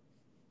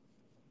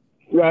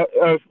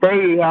 that's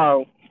crazy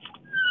how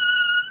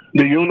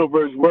the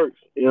universe works.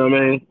 You know what I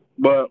mean?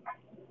 But,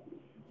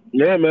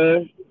 yeah,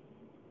 man.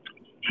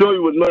 Shorty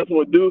was messing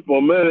with dude for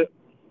a minute.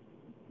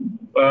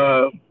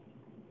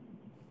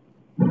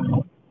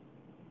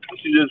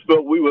 She just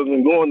felt we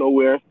wasn't going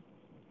nowhere.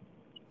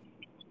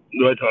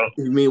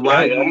 You mean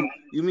why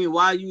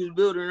you was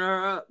building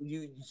her up?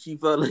 She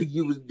felt like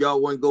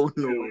y'all wasn't going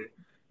nowhere.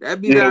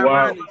 That'd be the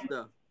ironic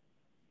stuff.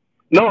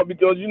 No,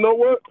 because you know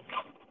what?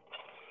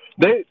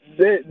 They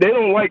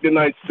don't like the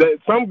nice.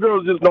 Some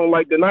girls just don't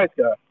like the nice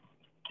guy.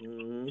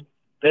 Mm-hmm.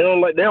 They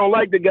don't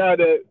like the guy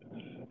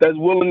that's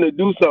willing to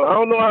do something. I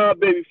don't know how her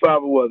baby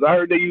father was. I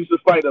heard they used to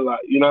fight a lot.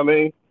 You know what I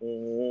mean?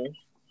 Mm-hmm.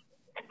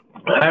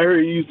 I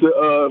heard he used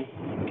to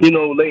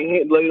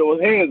lay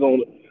those hands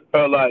on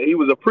her like he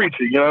was a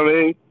preacher. You know what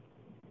I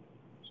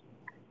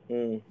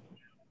mean?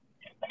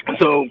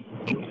 So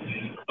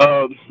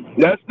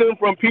that's them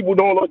from people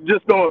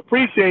don't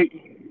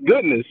appreciate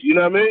goodness, you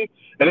know what I mean?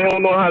 And they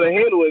don't know how to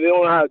handle it. They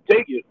don't know how to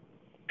take it.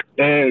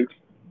 And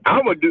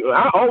I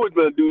always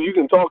been a dude. You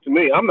can talk to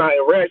me. I'm not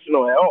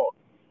irrational at all.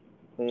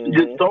 Mm-hmm.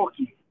 Just talk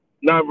to me.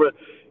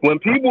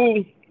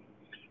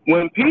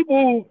 When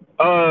people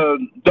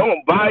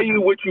don't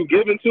value what you're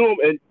giving to them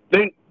and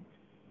think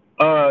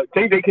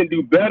they can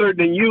do better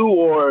than you,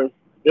 or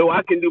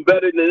I can do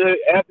better than it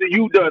after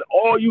you done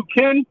all you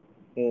can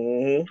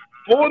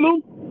for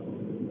them,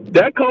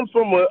 that comes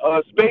from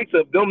a space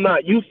of them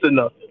not used to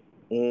nothing.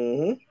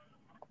 Mm-hmm.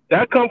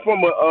 That comes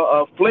from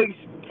a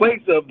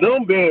place of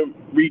them being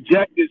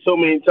rejected so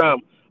many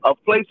times, a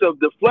place of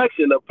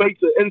deflection, a place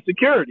of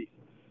insecurity.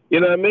 You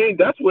know what I mean?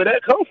 That's where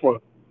that comes from.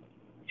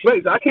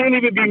 Place. I can't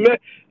even be mad.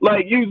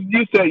 Like you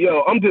say,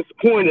 yo, I'm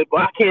disappointed,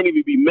 but I can't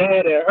even be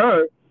mad at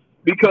her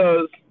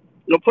because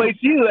the place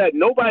she's at,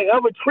 nobody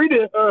ever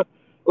treated her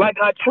like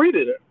I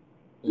treated her.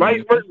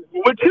 Right?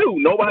 With you,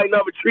 nobody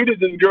never treated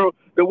this girl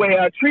the way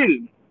I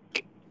treated her.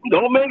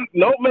 Don't make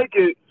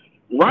it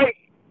right,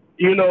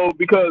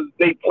 because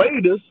they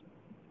played us.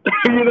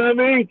 You know what I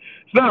mean?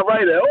 It's not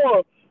right at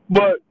all.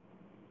 But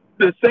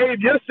to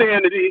save your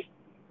sanity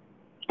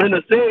and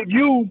to save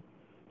you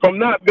from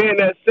not being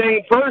that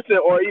same person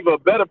or even a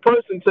better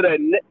person to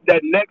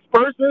that next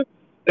person,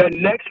 that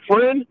next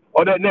friend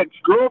or that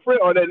next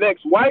girlfriend or that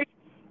next wife,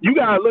 you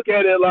gotta look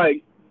at it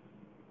like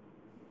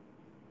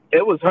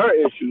it was her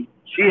issue.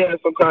 She had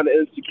some kind of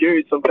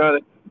insecurity, some kind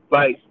of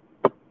like,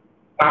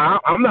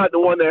 I'm not the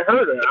one that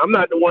hurt her. I'm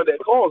not the one that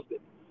caused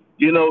it.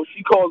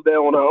 She caused that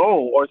on her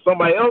own, or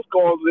somebody else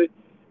caused it,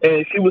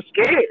 and she was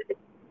scared.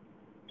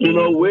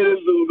 Where this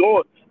is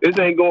going? This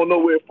ain't going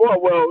nowhere far.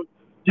 Well,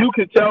 you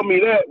could tell me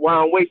that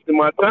while I'm wasting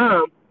my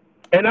time,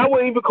 and I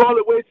wouldn't even call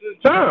it wasting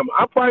time.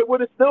 I probably would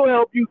have still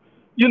helped you,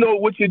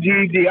 with your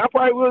GED. I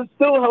probably would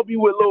still help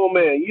you with Little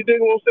Man. You dig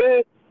what I'm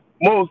saying?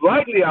 Most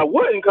likely I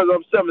wouldn't because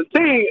I'm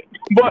 17,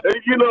 but,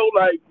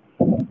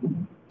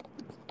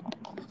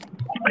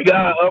 I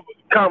got a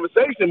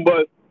conversation,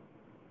 but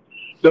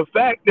the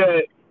fact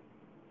that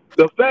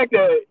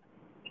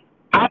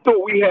I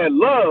thought we had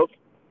love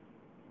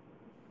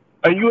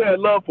and you had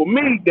love for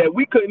me, that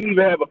we couldn't even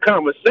have a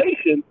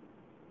conversation,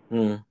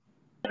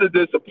 the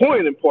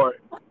disappointing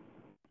part.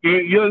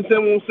 You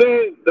understand what I'm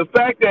saying? The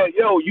fact that,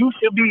 you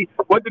should be,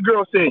 what the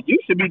girl said, you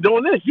should be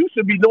doing this, you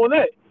should be doing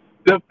that.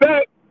 The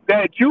fact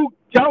that you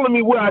telling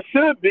me what I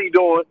should be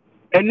doing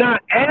and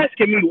not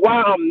asking me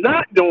why I'm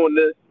not doing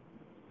this,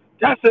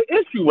 that's an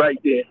issue right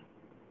there.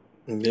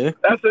 Yeah.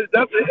 That's an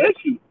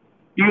issue,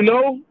 you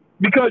know,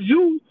 because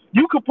you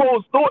could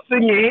pose thoughts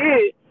in your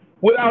head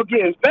without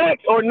getting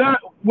facts or not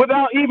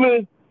without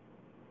even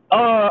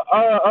uh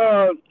uh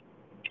uh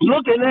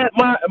looking at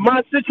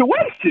my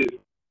situation.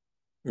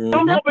 I'm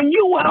Mm-hmm. helping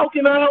you. How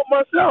can I help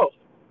myself?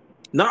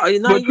 No, it's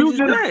not But even you just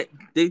just that.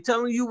 They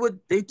telling you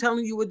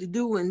what to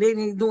do, and they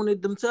ain't doing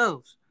it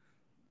themselves.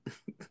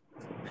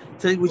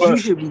 Tell you what you but,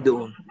 should be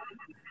doing.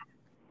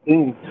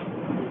 mm,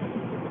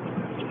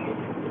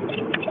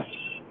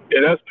 yeah,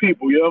 that's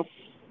people, yo.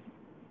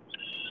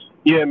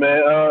 Yeah,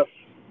 man.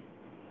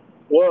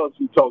 What else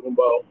you talking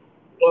about?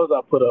 What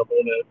else I put up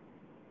on that?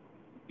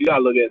 You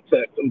gotta look at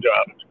text. I'm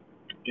driving.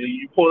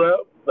 You pull that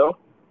up? No.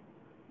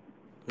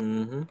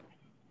 Mm-hmm.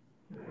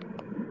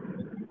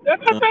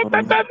 That's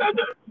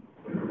it.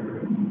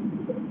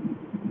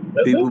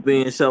 People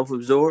being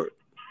self-absorbed.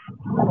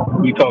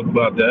 We talked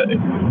about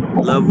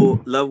that.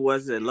 Level.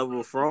 What's that? Level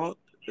of fraud.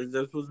 Is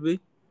that supposed to be?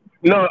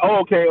 No. Oh,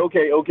 okay.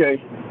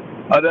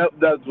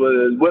 That's what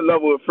it is. What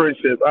level of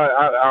friendship?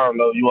 I don't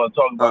know. You want to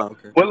talk about Oh,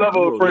 okay. what I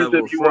level of wrote friendship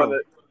level of you want fraud.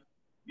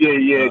 to?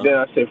 Yeah. Uh, Then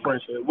I said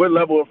friendship. What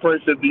level of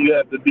friendship do you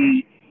have to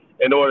be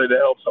in order to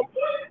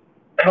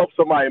help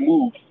somebody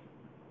move?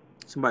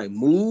 somebody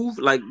move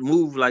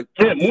like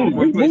Yeah, from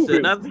one place to moving,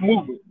 another.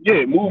 moving.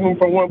 Yeah, moving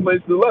from one place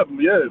to another.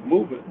 Yeah,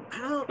 moving.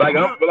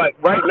 I'm like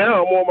right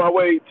now. I'm on my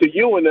way to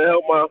Ewing to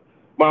help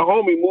my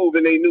homie move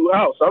in a new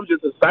house. I'm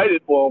just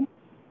excited for him,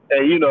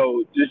 and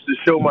just to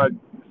show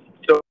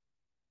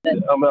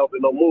I'm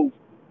helping them move.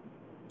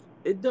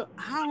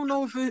 I don't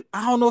know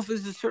if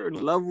it's a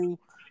certain level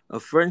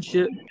of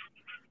friendship.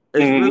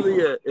 It's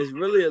Mm-hmm.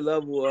 really a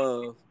level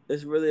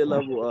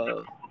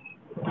of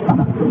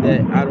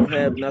that I don't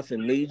have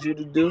nothing major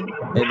to do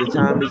at the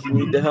time that you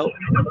need the help.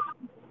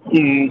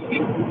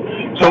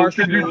 Mm-hmm. So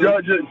Partially,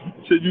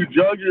 should you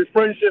judge your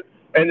friendship,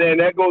 and then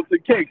that goes to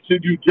cake?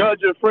 Should you judge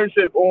your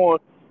friendship on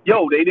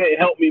they didn't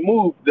help me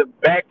move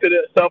back to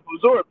the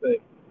self-absorbed thing?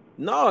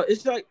 no,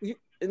 it's like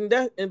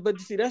but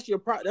you see that's your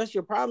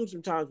problem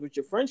sometimes with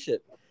your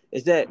friendship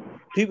is that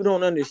people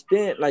don't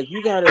understand. Like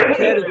you gotta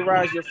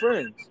categorize your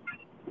friends.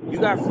 You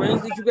got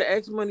friends that you can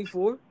ask money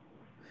for.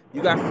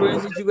 You got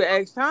friends that you can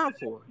ask time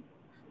for.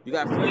 You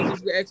got friends that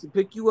you can ask to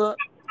pick you up.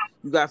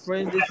 You got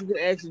friends that you can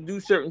ask to do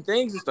certain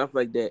things and stuff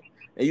like that.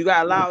 And you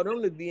gotta allow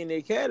them to be in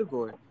their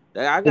category.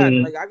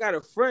 Mm-hmm. I got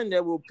a friend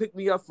that will pick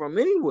me up from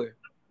anywhere.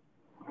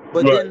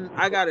 But Right. then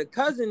I got a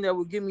cousin that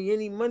will give me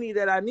any money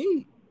that I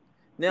need.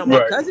 Now my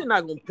Right. cousin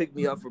not gonna pick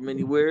me up from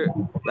anywhere.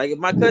 Like if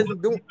my cousin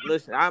do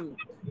listen,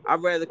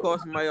 I'd rather call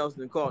somebody else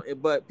than call.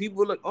 But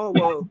people look, oh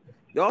well,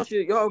 y'all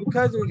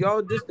cousins,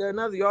 y'all this, that,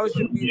 another, y'all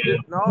should be this.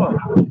 No.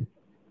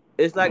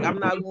 It's like I'm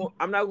not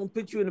gonna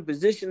put you in a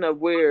position of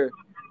where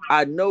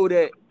I know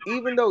that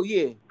even though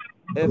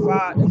if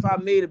I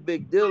made a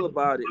big deal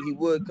about it, he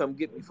would come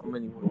get me from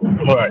anywhere.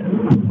 Right.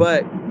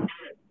 But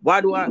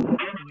why do I?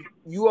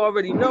 You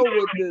already know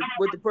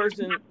what the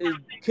person is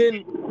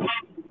can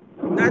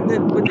not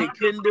that what they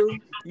can do.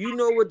 You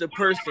know what the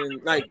person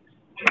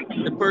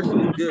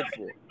is good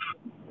for.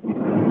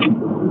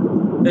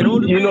 And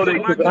only You know reason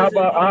they. my How cousin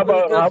about only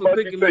really how good for about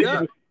you picking say me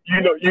up.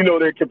 you know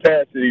their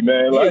capacity,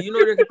 man. Yeah, Like you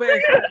know their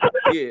capacity.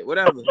 Yeah,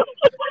 whatever.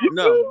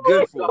 No,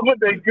 good for. what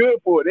they good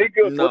for? They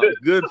good for No, this.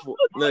 good for.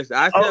 Listen,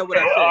 I said what Okay.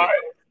 I All said. right.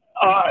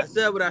 All right. I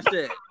said what I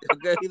said.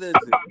 Okay,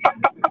 listen.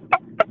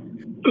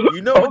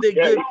 You know what they're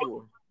Okay. good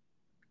for.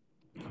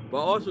 But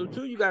also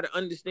too, you got to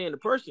understand the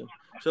person.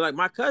 So like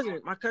my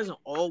cousin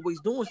always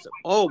doing something.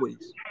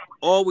 Always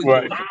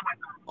Right. doing something.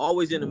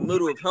 Always in the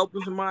middle of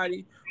helping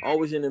somebody,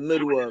 always in the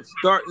middle of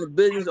starting a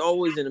business,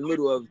 always in the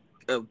middle of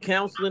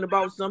counseling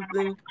about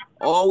something,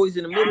 always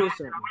in the middle of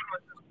something.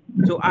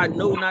 So I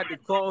know not to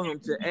call him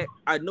to act.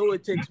 I know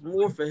it takes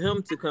more for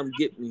him to come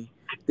get me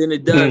than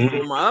it does Mm-hmm.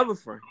 for my other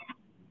friend.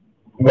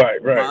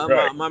 Right.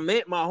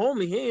 My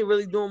homie, he ain't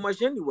really doing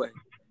much anyway.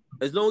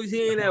 As long as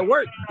he ain't at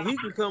work, he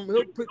can come.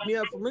 He'll pick me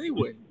up from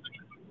anywhere.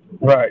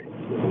 Right.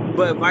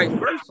 But vice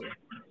versa,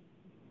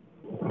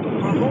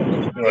 my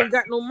homie Right. ain't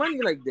got no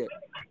money like that.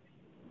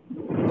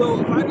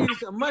 So if I needed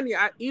some money,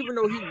 even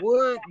though he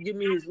would give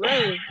me his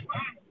legs,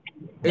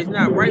 it's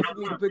not right for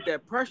me to put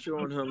that pressure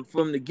on him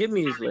for him to give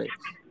me his legs.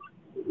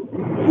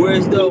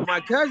 Whereas though my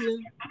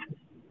cousin,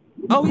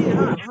 oh yeah,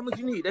 huh? How much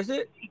you need? That's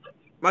it.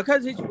 My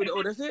cousin hit you with,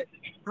 oh, that's it,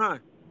 huh?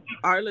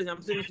 All right, listen,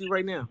 I'm sending it to you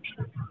right now.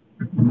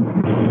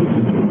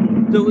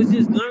 So it's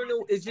just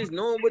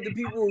knowing what the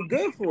people are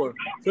good for.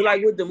 So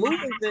like with the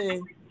moving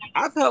thing,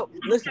 I've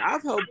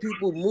helped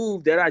people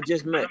move that I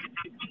just met.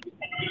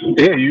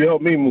 Yeah, you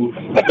help me move.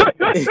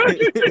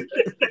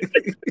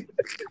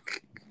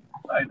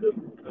 Like this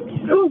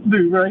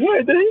dude right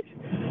here,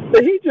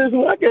 he just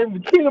I gave him the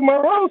key to my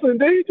house and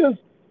then he just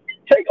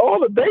take all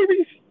the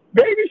baby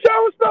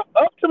shower stuff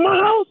up to my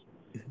house.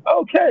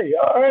 Okay,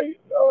 all right.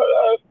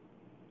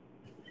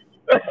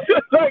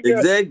 Like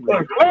Exactly.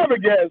 a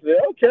flabbergasted.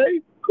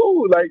 Okay,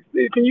 cool. Like,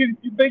 can you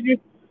think you?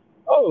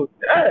 Oh,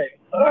 dang.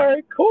 All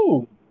right,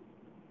 cool.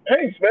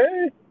 Thanks,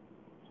 man.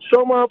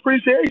 Show my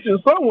appreciation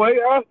some way.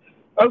 I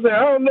say I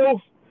don't know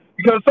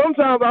because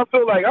sometimes I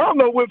feel like I don't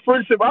know what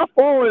friendship I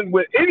fall in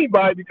with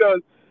anybody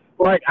because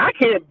like I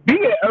can't be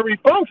at every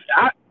function.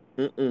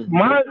 Mm-mm.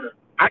 My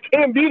I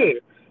can't be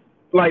there.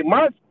 Like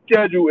my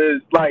schedule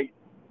is like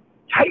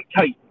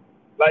tight.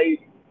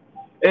 Like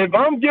if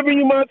I'm giving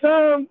you my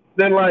time,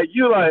 then like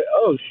you're like,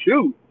 oh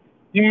shoot,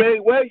 you made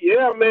way.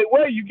 Yeah, I made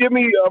way. You give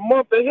me a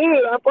month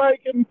ahead,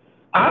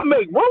 I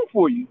make room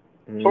for you.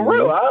 For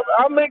real,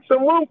 Mm-hmm. I'll make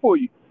some room for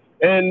you.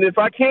 And if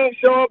I can't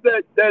show up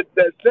that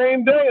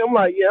same day, I'm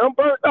like, yeah, I'm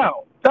burnt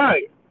out,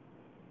 tired.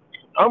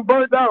 I'm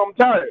burnt out, I'm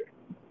tired.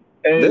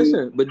 And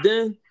Listen, but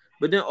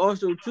then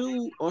also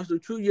too,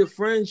 your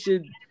friends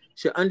should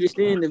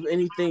understand if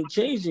anything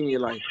changed in your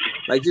life.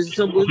 Like just as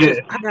simple as yeah, this,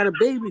 I got a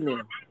baby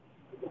now.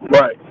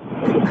 right.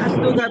 I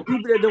still got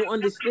people that don't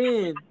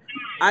understand.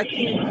 I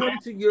can't come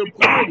to your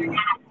party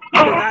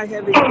because I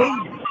have a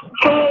baby.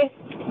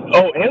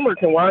 Oh, Emmer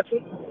can watch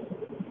it.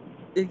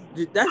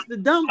 That's the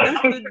dumb.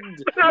 That's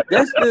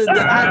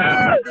the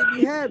idea that they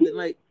be having.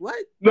 Like what?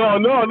 No.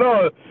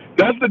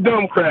 That's the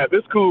dumb crap.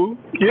 It's cool.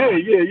 Yeah.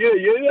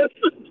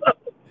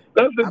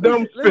 That's the I be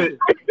dumb spit. listen.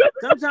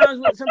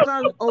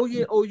 Sometimes. Oh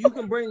yeah. Oh, you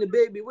can bring the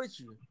baby with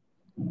you.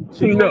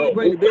 So you want me to No.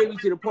 bring the baby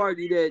to the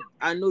party that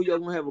I know y'all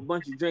gonna have a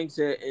bunch of drinks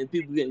at and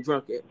people getting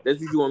drunk at? That's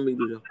what you want me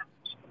to do.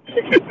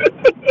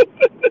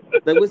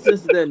 Like what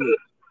sense does that make?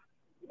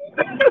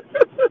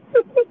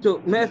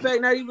 So matter of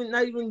fact, not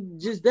even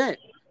just that.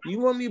 You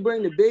want me to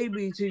bring the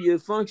baby to your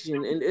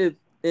function,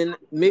 and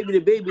maybe the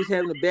baby's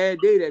having a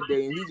bad day that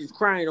day, and he's just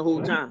crying the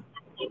whole time.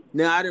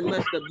 Now I done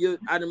messed up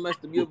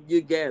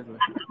your gathering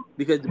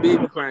because the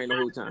baby crying the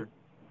whole time.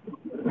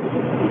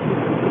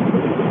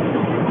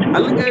 I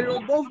look at it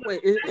on both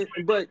ways,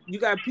 but you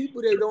got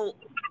people that don't.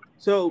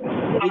 So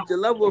with the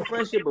level of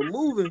friendship of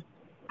moving,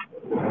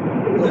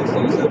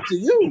 listen, it's up to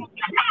you,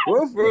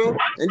 for real.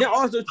 And then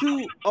also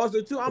too,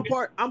 I'm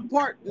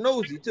part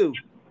nosy too.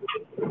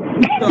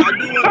 So I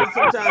do want to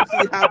sometimes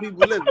see how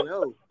people living.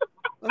 Oh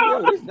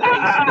yo, this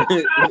nice.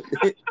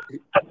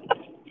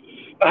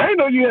 I didn't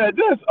know you had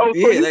this. Oh, so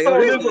Yeah, you like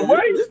throwing this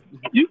away?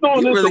 You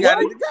throwing you this really got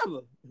it away?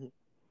 together.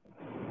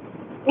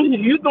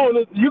 You throwing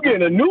this? You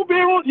getting a new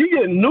bedroom? You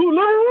getting a new living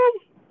room?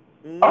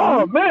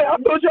 Oh Mm-hmm. man, I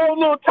thought y'all was a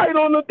little tight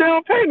on the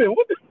down payment.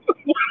 What?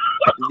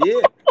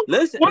 Yeah,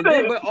 listen, What and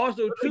then they? but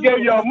also They too, gave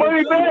y'all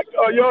money back,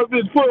 or y'all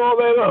just put all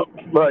that up?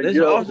 Like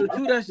listen, yo, also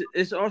too,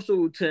 it's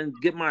also to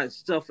get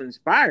myself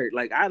inspired.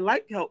 Like I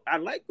like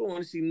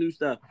going to see new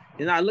stuff,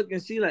 and I look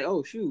and see like,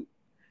 oh shoot,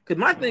 because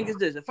my thing is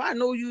this: if I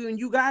know you and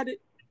you got it,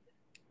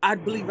 I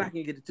believe I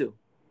can get it too.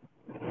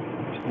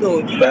 So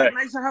if you got a back.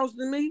 nicer house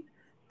than me,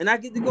 and I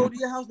get to go to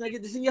your house and I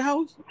get to see your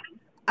house,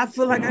 I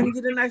feel like I can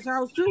get a nicer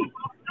house too.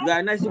 You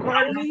got a nicer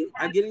car than me,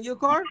 I get in your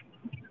car.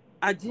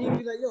 I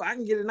genuinely like, yo, I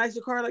can get a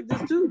nicer car like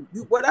this too.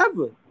 You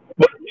whatever.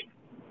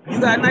 You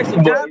got a nicer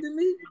job than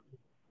me?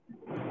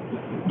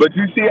 But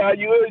you see how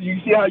you is. You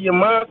see how your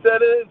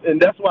mindset is,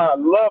 and that's why I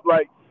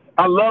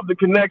love the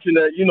connection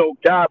that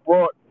God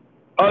brought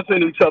us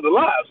in each other's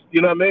lives.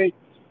 You know what I mean?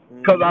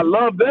 Because I Mm-hmm.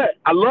 love that.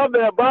 I love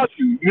that about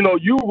you.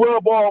 You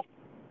rub off.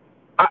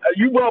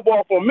 You rub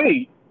off on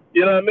me.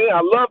 You know what I mean?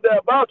 I love that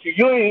about you.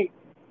 You ain't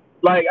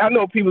like I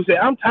know people say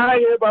I'm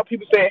tired about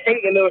people saying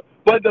hating,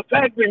 but the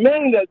fact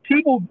remains that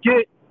people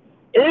get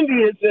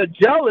envious and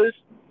jealous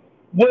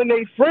when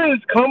they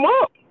friends come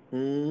up,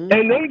 Mm-hmm.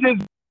 and they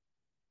just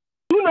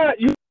do not.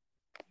 You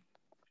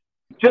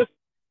just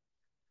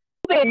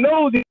they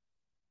know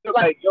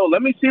like yo,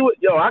 let me see what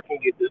I can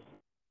get this.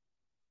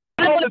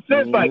 In a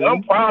sense, like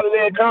I'm Mm-hmm. proud of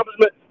their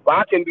accomplishment, but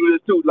I can do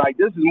this too. Like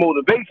this is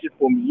motivation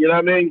for me. You know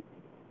what I mean?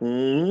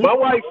 Mm-hmm. My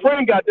white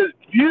friend got this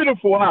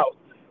beautiful house.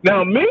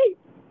 Now me,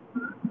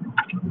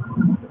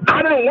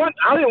 I didn't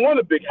want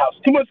a big house.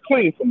 Too much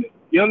clean for me.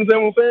 You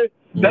understand what I'm saying?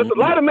 That's a Mm-hmm.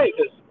 lot of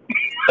maintenance.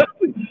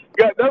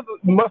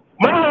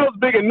 My house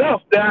big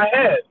enough that I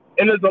had,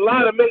 and there's a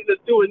lot of maintenance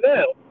to it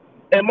now.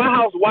 And my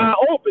house wide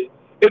open.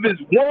 If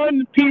it's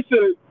one piece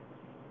of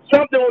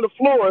something on the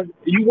floor,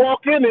 you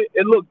walk in it,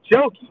 it looks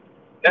junky.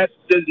 That's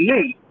just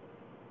me.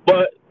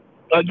 But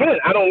again,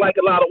 I don't like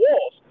a lot of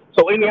walls.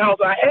 So any house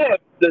I have,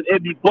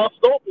 it'd be bust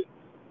open.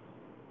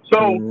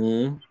 So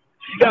Mm-hmm.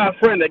 she got a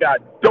friend that got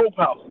a dope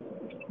house.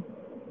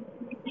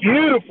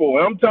 Beautiful.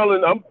 I'm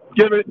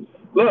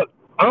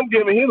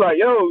giving, he's like,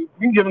 yo,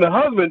 you giving the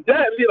husband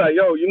that. He's like,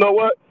 yo, you know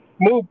what?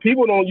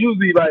 People don't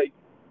usually like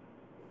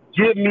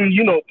give me,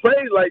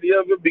 praise like the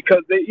other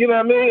because they, you know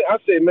what I mean? I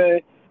say, man,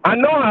 I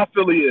know how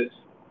Philly is.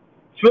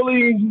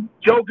 Philly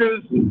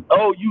jokers,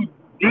 oh, you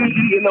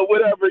eating or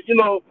whatever,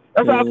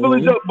 that's how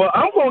Philly Mm-hmm. joke. But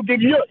I'm going to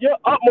give you your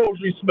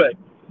utmost respect.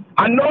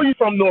 I know you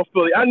from North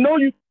Philly. I know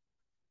you.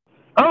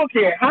 I don't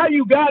care how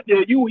you got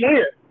there, you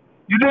here.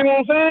 You dig what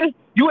I'm saying?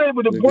 You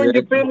able to bring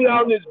your Exactly. family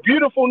out in this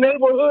beautiful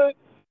neighborhood.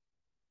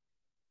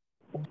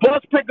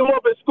 Bus pick them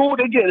up at school.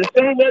 They get the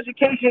same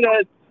education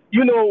as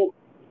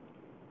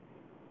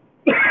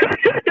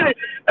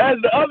as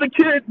the other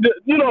kids.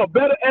 A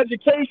better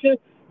education.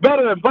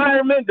 better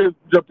environment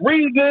to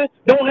breathe in.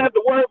 Don't have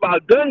to worry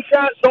about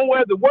gunshots. Don't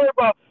have to worry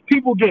about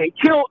people getting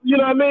killed. You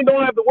know what I mean?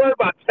 Don't have to worry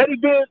about teddy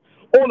bears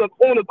on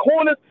the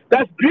corners.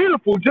 That's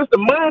beautiful. Just the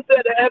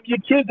mindset to have your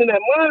kids in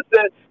that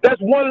mindset.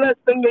 That's one less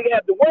thing they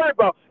have to worry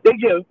about. They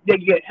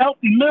get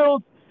healthy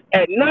meals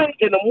at night,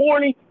 in the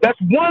morning. That's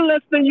one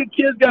less thing your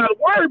kids got to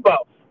worry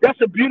about. That's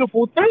a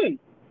beautiful thing.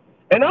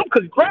 And I'm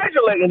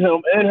congratulating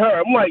him and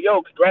her. I'm like,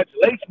 yo,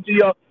 congratulations to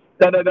y'all.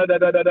 Da da da da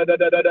da da da da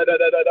da da da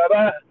da da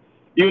da.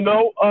 You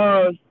know,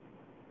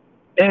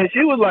 and she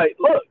was like,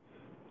 look,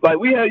 like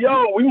we had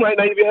y'all, we might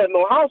not even have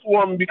no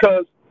housewarming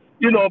because,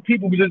 you know,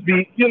 people would just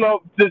be, you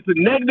know, just the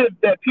negative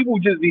that people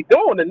would just be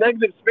doing, the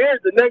negative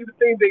spirits, the negative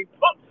things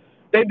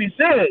they be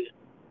saying.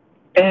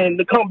 And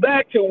to come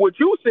back to what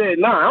you said,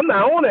 nah, I'm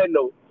not on that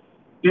note.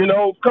 You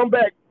know, come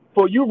back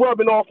for you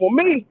rubbing off on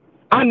me.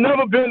 I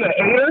never been a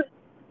hater.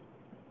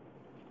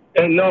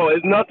 And no,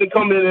 it's nothing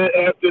coming in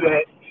after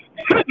that.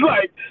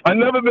 Like, I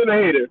never been a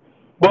hater.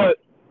 But,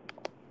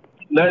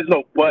 there's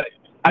no but.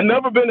 I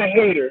never been a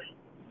hater.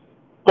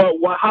 But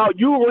how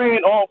you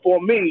ran off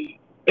on me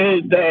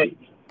is that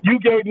you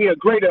gave me a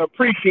greater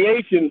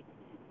appreciation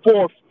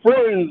for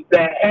friends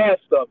that have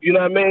stuff. You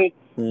know what I mean?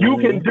 Mm-hmm. You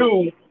can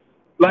do,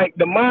 like,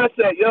 the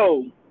mindset,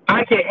 yo,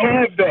 I can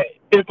have that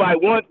if I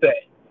want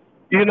that.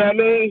 You know what I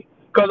mean?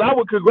 Because I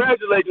would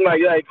congratulate you, like,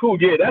 yeah, cool,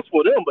 yeah, that's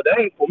for them, but that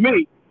ain't for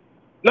me.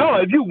 No,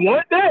 if you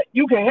want that,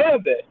 you can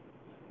have that.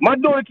 My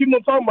daughter keep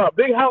on talking about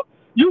big house.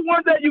 You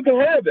want that, you can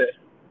have that.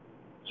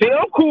 See,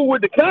 I'm cool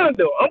with the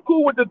condo. I'm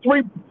cool with the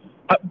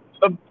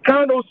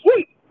condo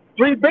suite,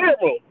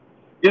 3-bedroom.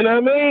 You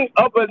know what I mean?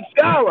 Up in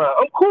Skyline.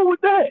 I'm cool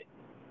with that.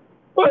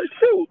 But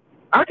shoot,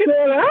 I can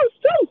have a house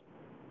too.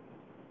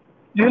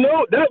 You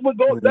know, that's what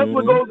goes in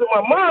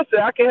my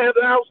mindset. I can have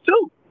a house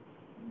too.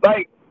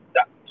 Like,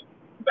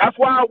 that's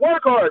why I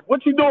work hard.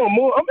 What you doing,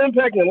 Mo? I'm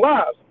impacting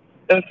lives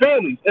and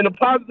families in a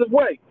positive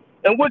way.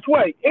 In which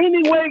way?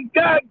 Any way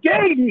God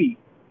gave me.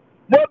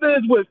 Whether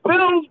it's with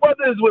films,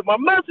 whether it's with my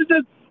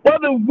messages,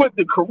 whether it's with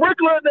the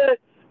curriculum that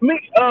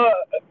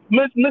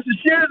Mrs.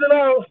 Shears and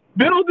I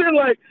building,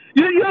 like,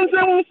 you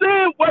understand what I'm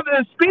saying? Whether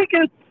it's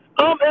speaking,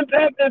 I'm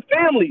impacting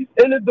families,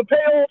 and the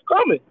payoff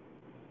coming.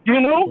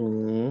 You know?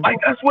 Mm-hmm. Like,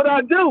 that's what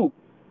I do.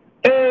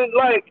 And,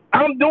 like,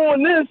 I'm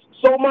doing this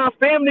so my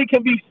family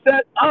can be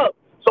set up,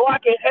 so I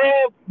can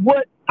have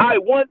what I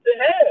want to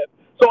have.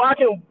 So I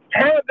can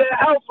have that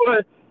house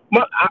when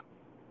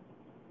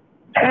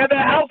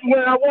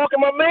when I walk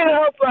in my main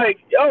house, like,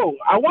 yo,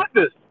 I want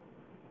this.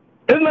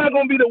 It's not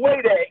going to be the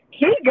way that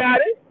he got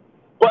it,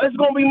 but it's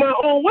going to be my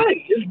own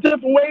way. It's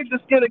different ways to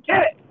skin a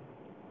cat.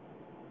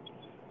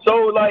 So,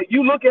 like,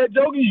 you look at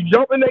jokers, you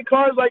jump in their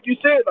cars, like you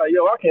said, like,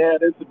 yo, I can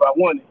have this if I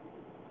want it.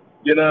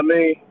 You know what I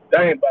mean?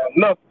 That ain't about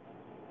nothing.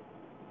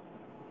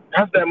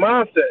 That's that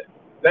mindset.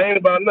 That ain't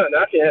about nothing.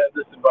 I can have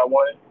this if I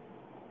want it.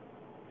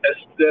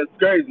 That's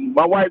crazy.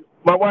 My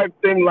wife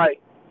think, like,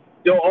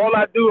 yo, all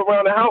I do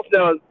around the house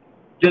now is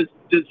just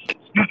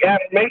speak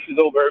affirmations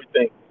over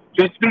everything.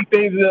 Just speak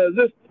things into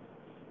existence.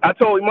 I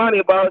told Imani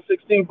about her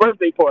 16th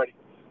birthday party.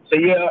 So,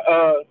 yeah,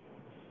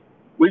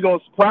 we're going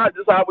to surprise.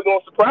 This is how we're going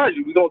to surprise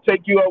you. We're going to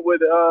take you up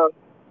with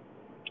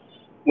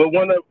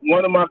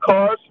one of my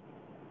cars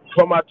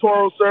from my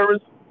Toro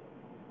service.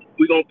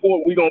 We're going to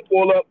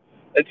pull up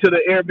into the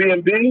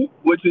Airbnb,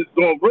 which is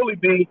going to really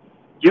be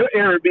your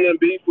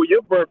Airbnb for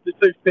your birthday,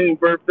 16th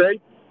birthday.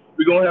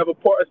 We're going to have a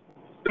party,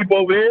 sleep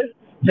over here,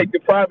 take the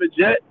private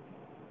jet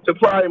to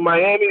probably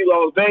Miami,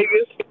 Las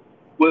Vegas,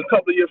 with a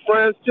couple of your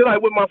friends. She's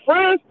like, with my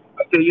friends?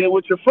 I said, yeah,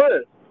 with your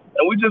friends.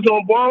 And we just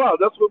going to ball out.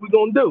 That's what we're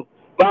going to do.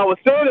 But I was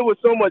saying it with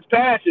so much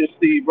passion,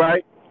 Steve,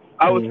 right?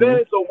 I was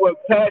saying so much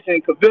passion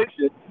and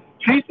conviction.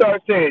 She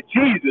started saying,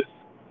 Jesus.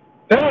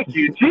 Thank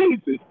you,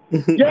 Jesus.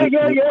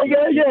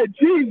 Yeah,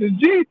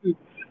 Jesus.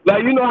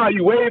 Like, you know how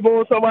you wave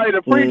on somebody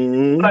to preach?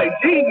 Like,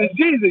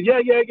 Jesus.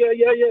 Yeah,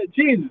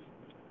 Jesus.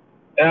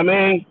 I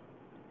mean,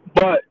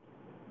 but,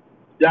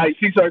 yeah,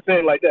 she started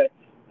saying like that.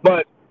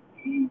 But,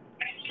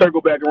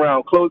 circle back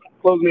around. Close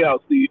me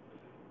out, Steve.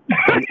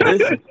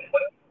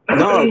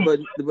 No,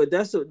 but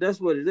that's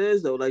what it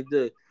is though. Like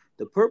the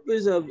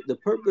purpose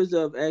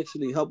of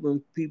actually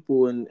helping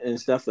people and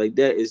stuff like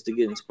that is to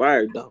get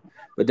inspired though.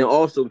 But then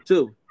also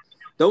too,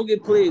 don't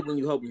get played when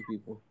you're helping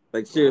people.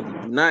 Like seriously,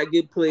 do not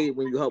get played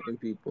when you're helping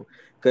people.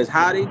 Because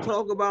how they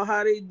talk about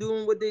how they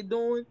doing what they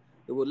doing,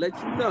 it will let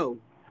you know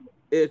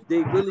if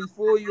they really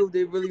for you, if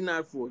they really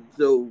not for you.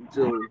 So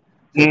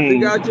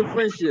figure out your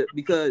friendship,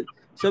 because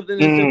something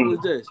as simple as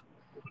this.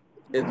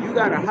 If you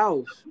got a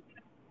house,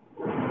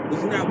 but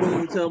you're not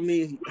willing to tell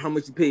me how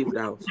much you paid for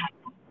the house.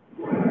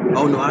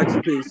 Oh no, I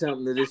just paid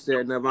something to this, that,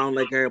 and that. I don't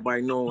like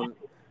everybody knowing.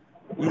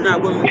 You're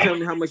not willing to tell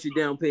me how much your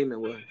down payment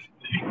was.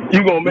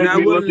 You're gonna make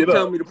me look it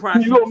up. You're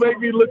gonna make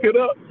me look it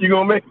up. You're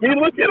gonna make me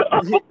look it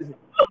up.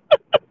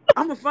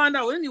 I'm gonna find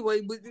out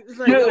anyway, but it's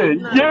like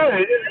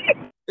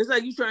it's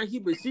like you trying to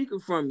keep a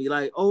secret from me.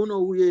 Like, oh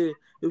no, yeah,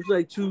 it was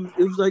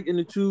like in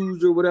the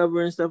twos or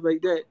whatever and stuff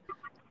like that.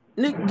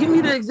 Nick, give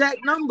me the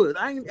exact numbers.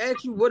 I didn't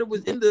ask you what it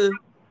was in the.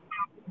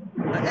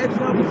 I asked you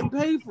how much you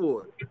paid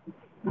for it.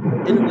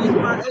 And the reason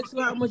why I asked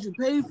you how much you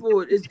paid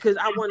for it is because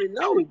I want to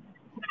know.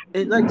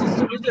 And like just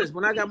simple as this,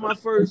 when I got my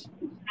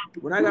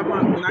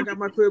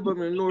crib up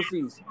in the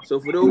Northeast. So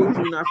for those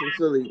who not from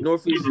Philly,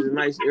 Northeast is a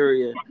nice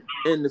area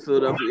in the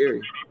Philadelphia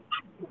area.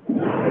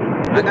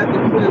 I got the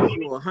crib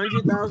for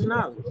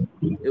 $100,000.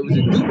 It was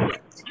a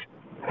duplex.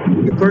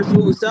 The person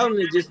who was selling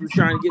it just was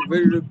trying to get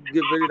rid of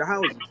the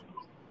houses.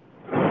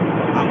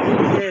 I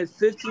only had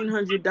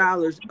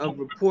 $1,500 of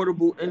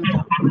reportable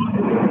income.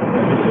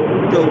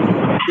 So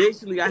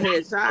basically, I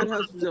had side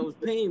hustles that was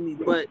paying me,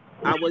 but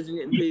I wasn't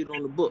getting paid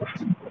on the books.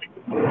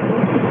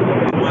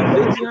 My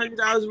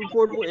 $1,500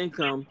 reportable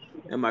income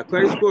and my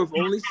credit score of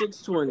only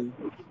 620.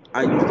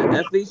 I used the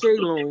FHA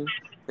loan,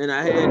 and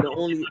I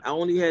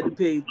only had to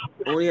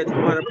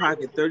come out of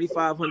pocket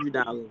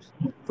 $3,500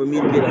 for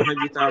me to get a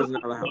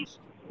 $100,000 house.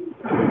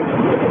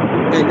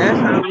 And that's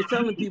how I was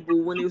telling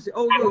people when they would say,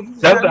 "Oh, yo, you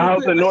just That's got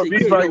the a new house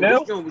crib." in I said, Northeast "Yeah, right now.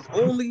 this joint was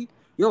only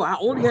I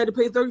only had to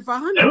pay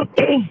 $3,500."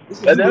 They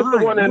said, And "You that's the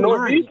lying? one in You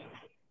Northeast. lying?"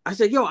 I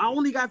said, "Yo, I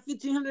only got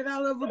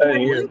 $1,500 of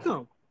reportable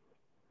income."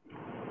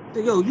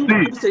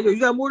 I said, "You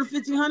got more than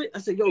 $1,500?" I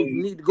said, "Yo,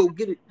 you need to go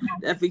get it,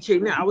 the FHA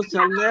now." I was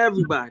telling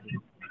everybody.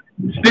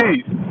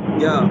 Steve.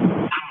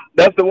 Yeah.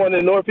 That's the one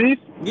in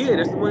Northeast? Yeah,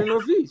 that's the one in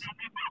Northeast.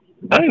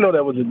 I didn't know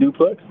that was a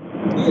duplex.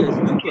 Yeah, it's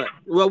a duplex.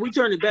 Well, we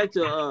turned it back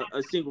to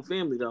a single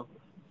family though.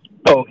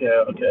 Okay.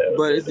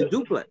 But it's a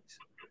duplex.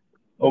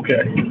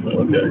 Okay.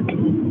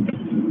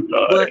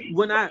 But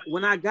when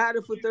I got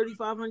it for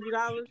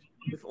 $3,500,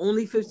 with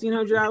only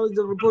 $1,500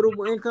 of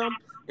reportable income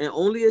and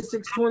only a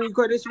 620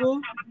 credit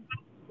score,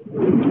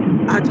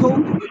 I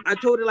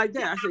told it like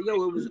that. I said,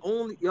 "Yo, it was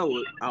only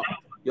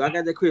I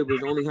got that crib. It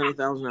was only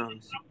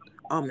 $100,000.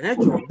 Oh man,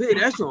 that's on big.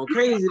 That's on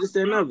crazy. This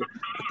and another."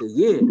 I said,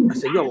 "Yeah." I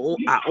said, "Yo,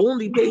 I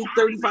only paid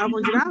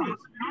 $3,500.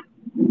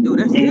 Yo,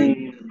 that's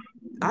it.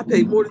 I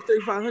paid more than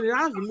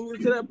 $3,500 to move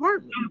into that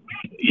apartment."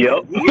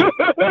 Yep. Yeah.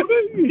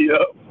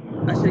 Yep.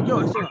 I said,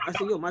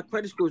 "Yo, my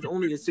credit score is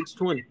only a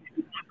 620.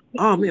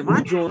 Oh man,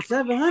 my joint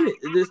 700.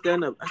 This, that,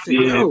 and other." I said,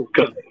 "Yo,"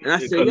 and I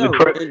said, "Yo,"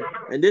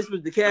 and this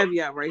was the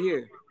caveat right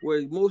here,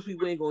 where most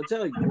people ain't gonna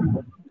tell you.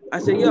 I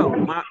said, "Yo,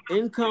 my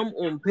income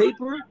on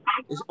paper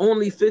is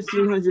only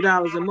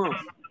 $1,500 a month."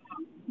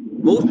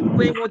 Most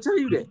people ain't gonna tell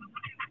you that.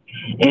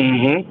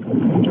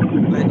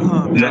 Like,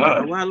 oh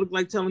man, why I look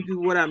like telling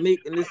people what I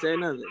make and this, that,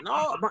 and other.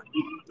 No,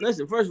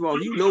 listen. First of all,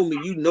 if you know me,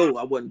 you know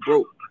I wasn't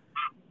broke.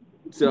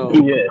 So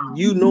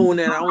you knowing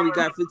that I only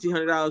got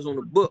 $1,500 on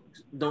the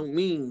books don't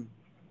mean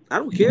I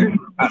don't care.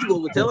 What you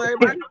gonna tell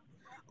everybody?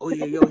 Oh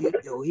yeah, he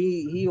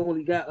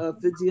only got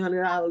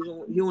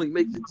 $1,500 he only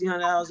makes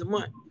 $1,500 a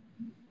month.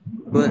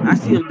 But I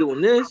see him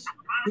doing this.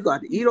 He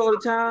got to eat all the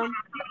time.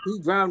 He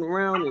driving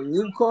around in a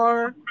new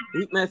car.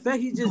 Matter of fact,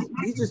 he just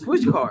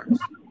switched cars.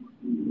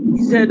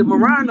 He's had the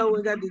Murano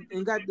and got the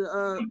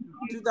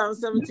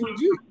 2017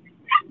 Jeep.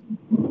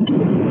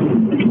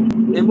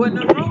 And wasn't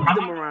nothing wrong with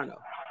the Murano.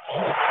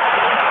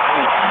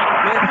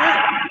 Matter of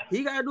fact,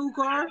 he got a new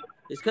car.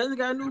 His cousin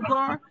got a new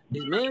car.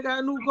 His man got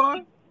a new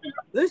car.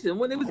 Listen,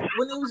 when it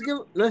was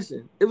given,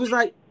 listen, it was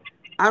like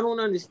I don't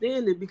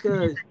understand it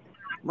because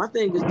my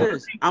thing is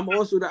this. I'm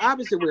also the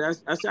opposite way.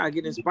 I said I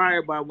get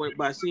inspired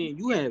by seeing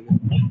you have it.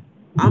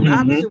 I'm the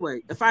opposite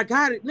way. If I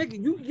got it, nigga,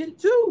 you can get it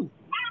too.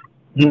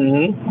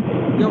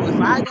 Yo,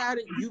 if I got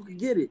it, you can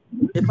get it.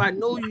 If I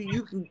know you,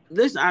 you can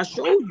listen. I'll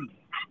show you.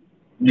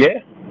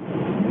 Yeah.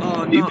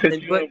 Oh no!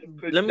 Definitely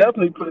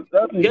put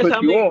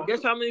you on.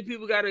 Guess how many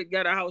people got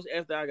a house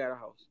after I got a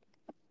house?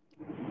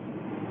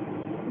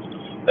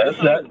 That's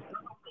that.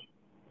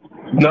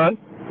 None.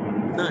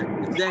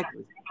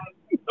 Exactly.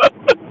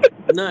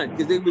 None,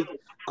 because they was.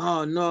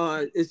 Oh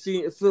no!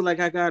 It feel like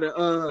I got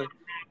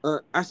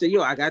I said,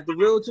 "Yo, I got the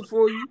realtor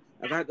for you.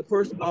 I got the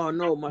person." Oh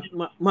no, my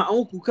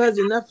uncle,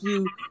 cousin,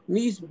 nephew,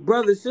 niece,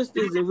 brother,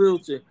 sisters, and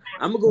realtor.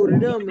 I'm gonna go to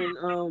them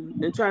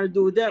and try to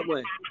do it that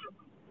way.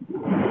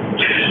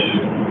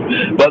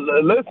 But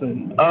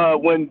listen,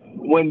 when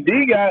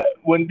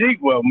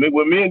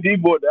me and D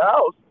bought the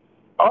house,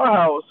 our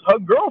house, her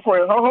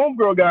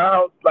homegirl got a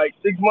house like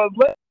 6 months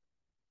later.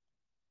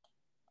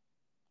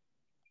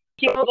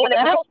 She was going to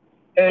the house,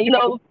 and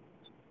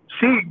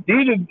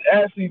D just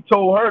actually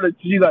told her that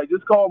she's like,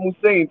 just call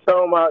Musain,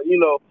 tell him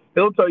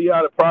he'll tell you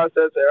how to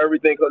process and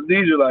everything. Because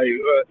these are like,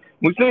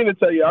 Musain to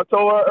tell you, I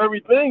told her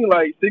everything.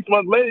 Like 6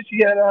 months later,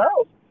 she had a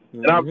house,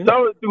 and I'm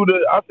telling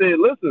her I said,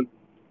 listen,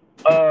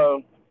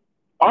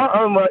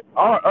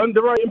 our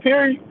underwriting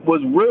period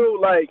was real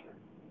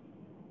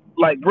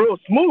real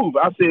smooth.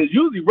 I said it's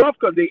usually rough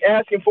because they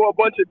asking for a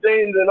bunch of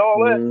things and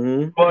all that.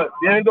 But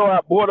even though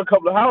I bought a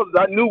couple of houses,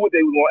 I knew what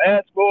they were gonna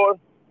ask for.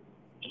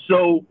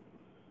 So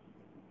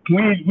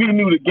we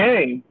knew the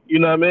game, you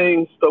know what I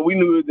mean? So we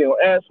knew what they were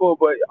gonna ask for,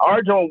 but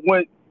our joint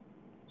went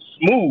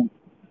smooth.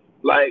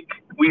 Like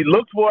we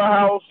looked for a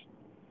house,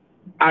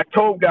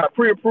 got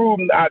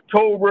pre-approved in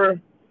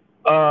October,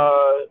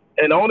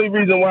 and the only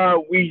reason why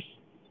we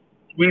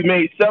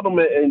made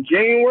settlement in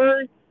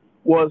January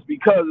was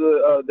because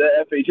of the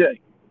FHA.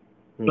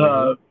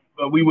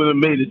 But we would have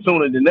made it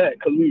sooner than that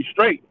because we were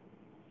straight.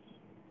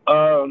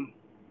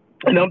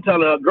 And I'm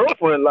telling her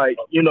girlfriend, like,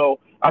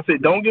 I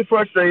said, don't get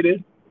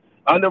frustrated.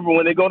 I never,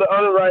 when they go to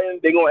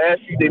underwriting, they gonna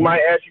ask you. They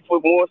might ask you for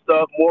more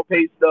stuff, more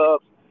pay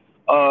stubs.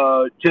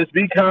 Just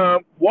be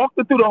calm. Walk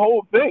her through the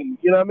whole thing.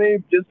 You know what I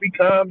mean? Just be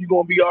calm. You're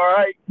gonna be all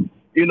right.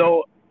 You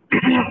know,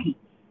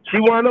 she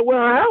wound up with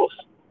her house.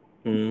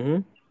 Mm-hmm.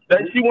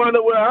 That she wound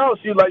up with her house.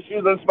 She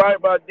was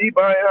inspired by Deep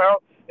Iron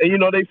House,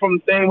 and they from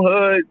the same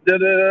hood.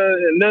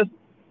 And this,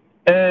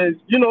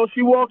 and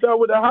she walked out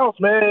with her house,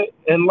 man.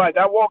 And like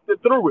I walked her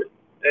through it,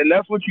 and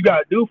that's what you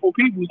gotta do for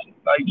people.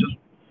 Like just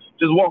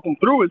walk them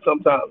through it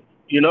sometimes.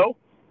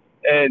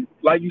 And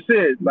like you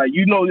said, like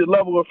your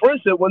level of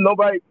friendship when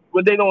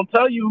they don't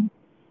tell you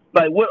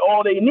like what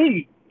all they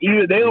need.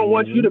 Either they don't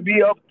want you to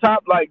be up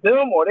top like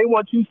them, or they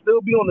want you to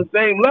still be on the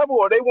same level,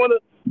 or they want to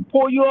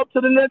pull you up to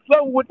the next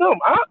level with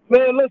them.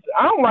 Man, listen,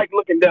 I don't like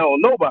looking down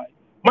on nobody.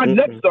 My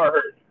neck start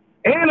hurting,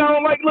 and I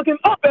don't like looking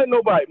up at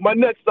nobody. My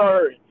neck start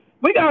hurting.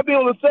 We gotta be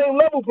on the same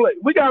level play.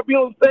 We gotta be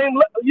on the same,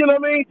 you know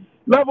what I mean?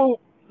 Level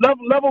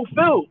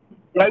field.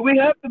 Like we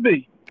have to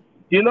be.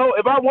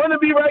 If I want to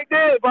be right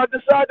there, if I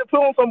decide to put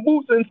on some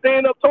boots and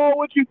stand up tall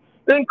with you,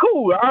 then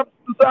cool. I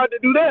decide to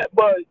do that.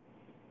 But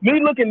me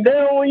looking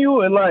down on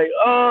you and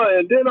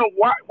and then I'm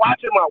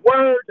watching my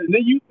words, and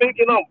then you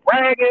thinking I'm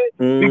bragging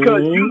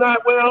because you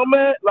not where I'm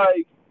at.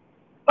 Like,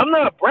 I'm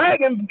not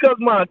bragging because of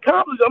my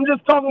accomplishments. I'm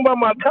just talking about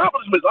my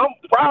accomplishments. I'm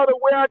proud of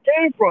where I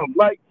came from.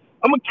 Like,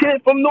 I'm a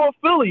kid from North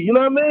Philly. You know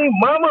what I mean?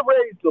 Mama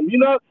raised them.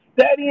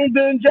 Daddy ain't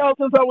been in jail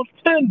since I was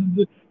 10.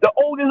 The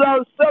oldest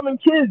out of 7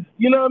 kids.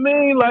 You know what I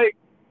mean? Like,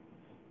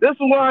 this is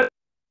why,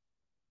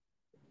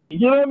 you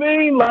know what I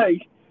mean?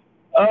 Like,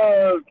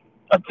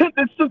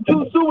 attempted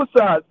 2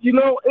 suicides,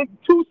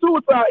 2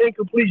 suicide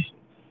incompletions.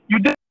 You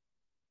did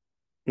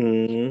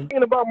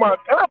thinking about my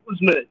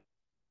accomplishment.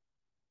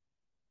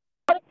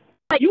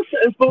 You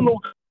shouldn't feel no.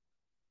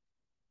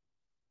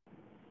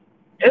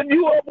 If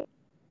you are,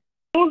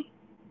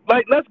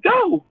 like, let's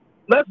go.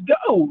 Let's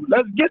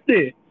get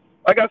there.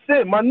 Like I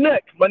said, my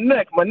neck,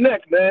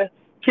 man.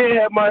 Can't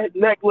have my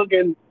neck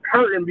looking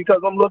hurting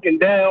because I'm looking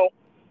down,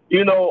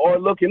 or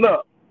looking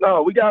up.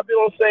 No, we gotta be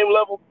on the same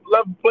level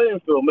playing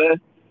field, man.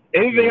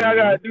 Anything I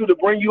gotta do to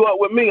bring you up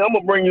with me, I'm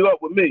gonna bring you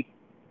up with me.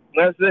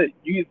 That's it.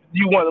 You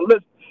want to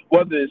listen,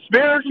 whether it's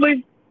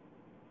spiritually,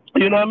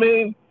 you know what I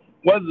mean,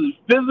 whether it's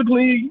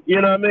physically, you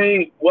know what I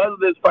mean, whether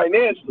it's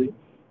financially,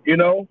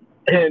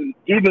 and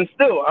even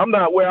still, I'm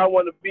not where I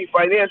want to be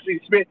financially.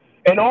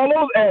 In all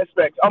those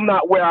aspects, I'm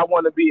not where I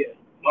want to be at.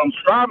 I'm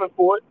striving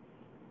for it.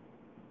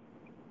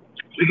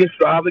 We can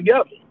strive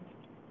together.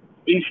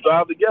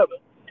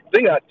 I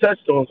think I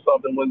touched on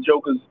something when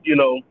jokers,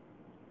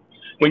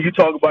 when you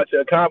talk about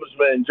your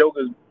accomplishment and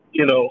jokers,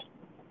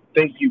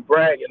 think you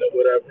bragging or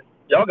whatever.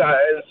 Y'all got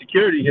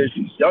insecurity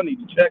issues. Y'all need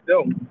to check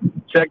them.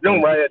 Check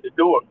them right at the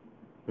door.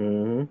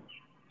 Mm-hmm.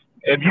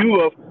 If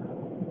you a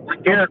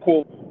air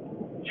quote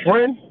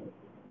friend,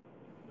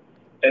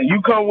 and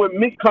you come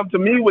to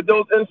me with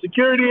those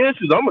insecurity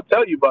issues, I'm gonna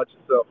tell you about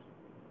yourself.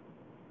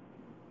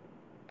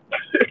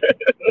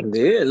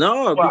 Yeah,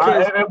 no,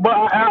 because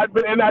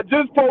I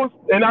just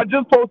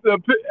posted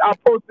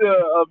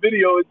a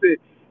video. It said,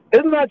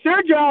 "Isn't that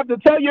your job to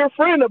tell your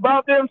friend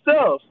about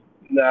themselves?"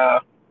 Nah.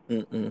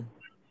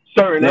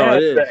 Certain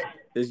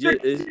aspects.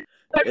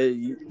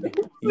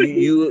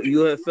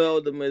 You have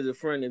failed them as a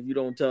friend if you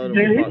don't tell them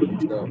about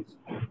themselves.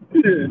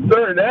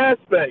 Certain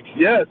aspects,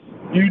 yes,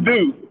 you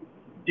do.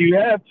 You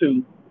have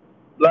to.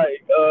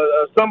 Like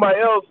somebody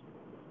else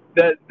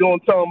that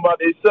don't tell them about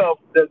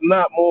themselves. That's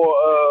not more.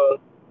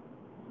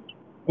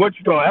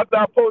 After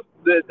I post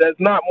that's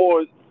not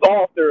more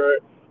softer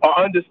or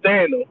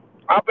understanding.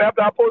 After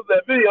I posted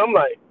that video, I'm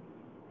like,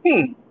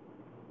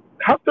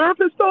 her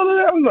therapist told her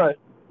that? I'm like,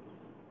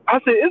 I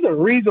said, it's a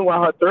reason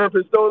why her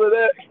therapist told her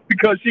that,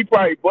 because she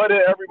probably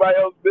butted everybody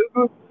else's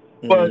business.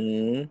 But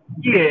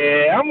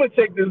yeah, I'm gonna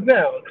take this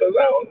down because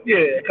I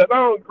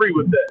don't agree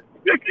with that.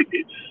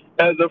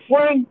 As a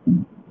friend,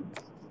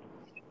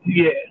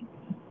 yeah.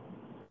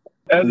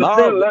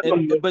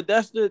 But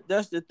that's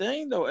the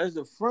thing though. As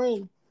a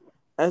friend,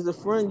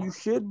 you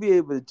should be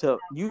able to tell.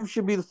 You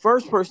should be the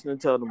first person to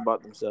tell them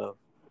about themselves.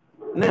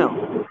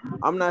 Now,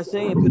 I'm not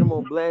saying put them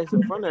on blast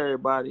in front of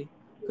everybody,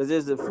 because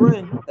as a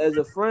friend,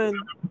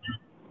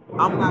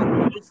 I'm not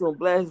gonna put you on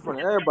blast in front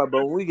of everybody.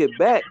 But when we get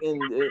back in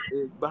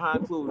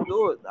behind closed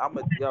doors,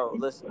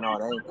 listen, no,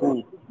 that ain't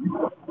cool.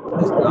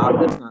 That's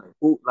not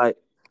cool. Like,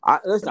 I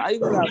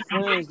even got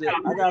friends that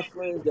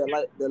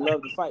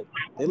love to fight.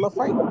 They love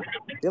fighting.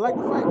 They like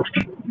to fight.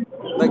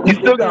 Like, you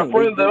still got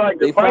friends that like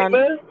to fight,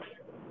 man?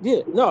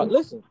 Yeah, no,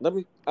 listen.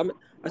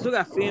 I still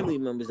got family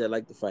members that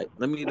like to fight.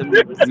 Let me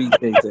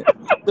rephrase that.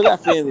 Still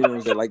got family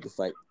members that like to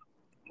fight.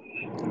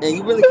 And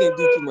you really can't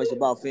do too much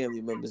about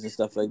family members and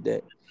stuff like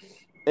that.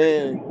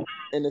 And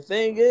the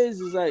thing is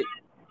like,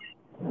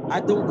 I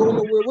don't go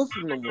nowhere with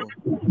him no more.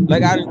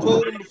 Like I done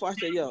told him before. I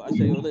said, yo,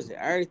 listen,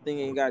 everything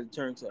ain't got to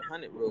turn to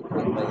 100 real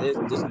quick. Like it's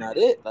just not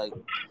it. Like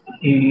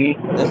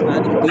that's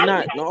not.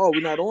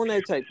 We're not on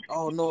that type.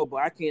 Oh no, but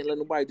I can't let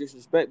nobody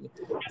disrespect me.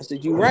 I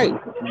said, you right.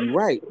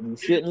 You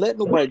shouldn't let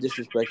nobody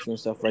disrespect you and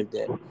stuff like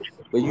that.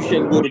 But you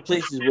shouldn't go to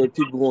places where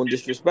people gonna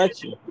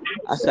disrespect you.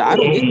 I said, I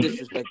don't get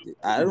disrespected.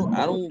 I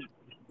don't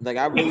like.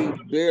 I really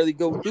barely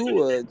go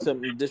through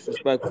something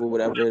disrespectful,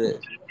 whatever it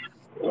is.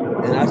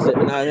 And I said,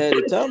 and I had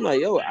to tell him like,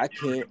 yo, I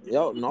can't,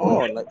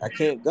 like I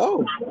can't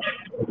go.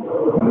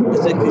 I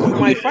said, cause you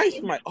might fight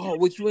somebody. Oh,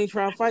 what, you ain't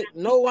trying to fight?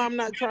 No, I'm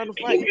not trying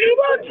to fight.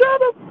 You're not trying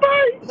to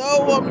fight.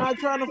 No, I'm not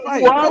trying to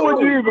fight. Why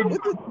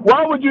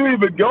would you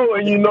even go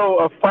and you know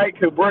a fight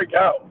could break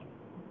out?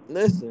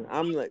 Listen,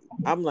 I'm like,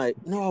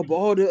 no, but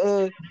all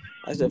the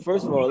I said,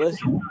 first of all,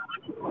 listen,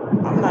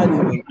 I'm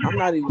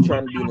not even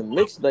trying to be in a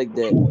mix like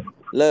that,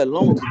 let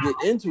alone to get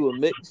into a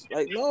mix.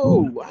 Like,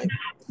 no, I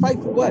fight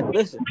for what?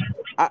 Listen,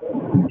 I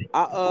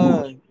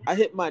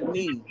hit my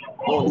knee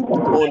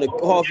on the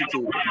coffee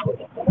table.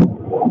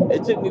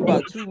 It took me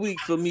about 2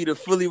 weeks for me to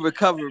fully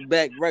recover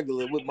back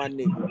regular with my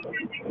knee.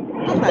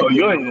 I'm not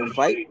getting in no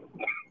fight.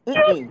 You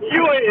ain't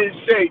in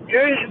shape.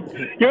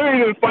 You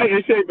ain't in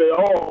fighting shape at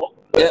all.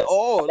 At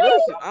all.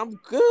 Listen, I'm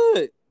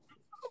good.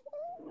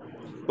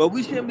 But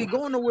we shouldn't be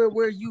going nowhere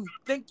where you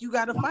think you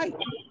got to fight.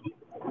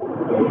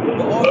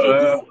 But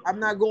also,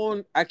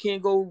 too, I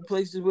can't go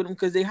places with them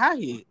because they high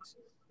heads.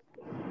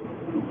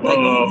 Like,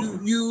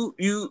 you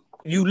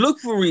look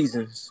for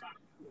reasons.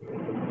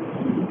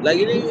 Like,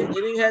 it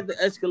ain't had to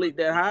escalate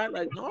that high.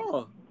 Like,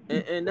 no.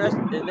 And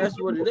that's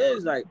what it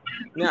is. Like,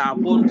 now I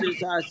pulled them to the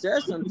side,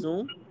 said something to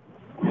them.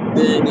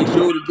 Then they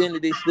showed again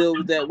that they still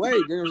was that way.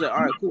 Then it was like,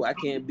 all right, cool. I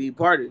can't be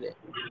part of that.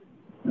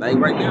 Like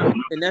right now,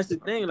 and that's the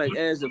thing. Like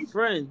as a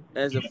friend,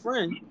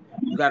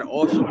 you gotta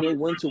also know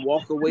when to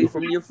walk away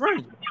from your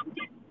friend.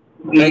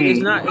 Like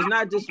it's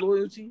not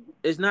disloyalty.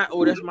 It's not,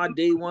 oh, that's my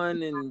day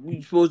one and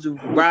we supposed to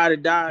ride or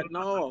die.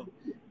 No,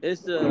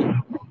 it's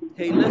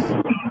hey,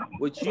 listen,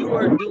 what you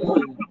are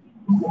doing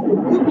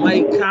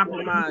might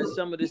compromise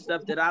some of the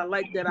stuff that I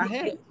like that I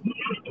have.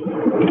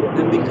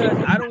 And because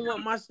I don't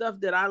want my stuff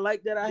that I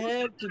like that I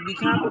have to be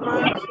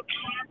compromised,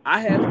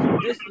 I have to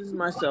distance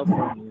myself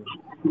from you.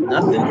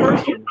 Nothing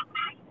personal.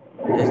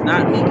 It's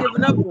not me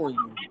giving up on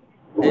you.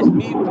 It's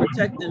me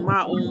protecting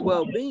my own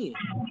well-being.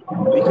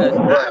 Because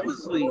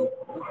obviously,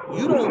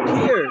 you don't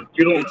care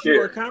that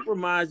you are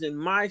compromising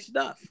my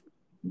stuff.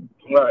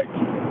 Right.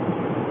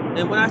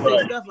 And when I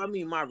say stuff, I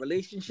mean my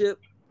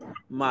relationship,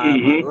 my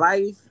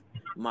life,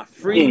 my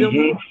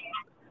freedom,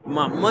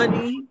 my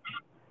money,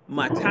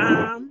 my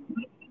time,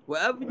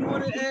 whatever you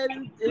want to add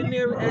in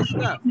there as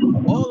stuff.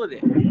 All of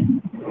that.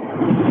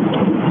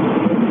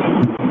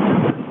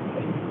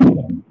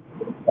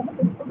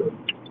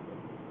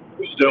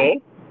 Still?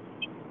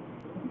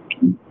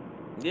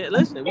 Yeah,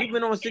 listen, we've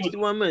been on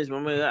 61 minutes, my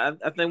man.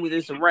 I think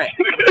it's a wrap.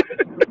 I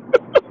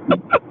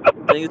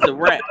think it's a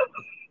wrap.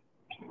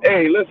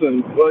 Hey,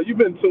 listen, well, you've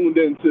been tuned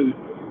in to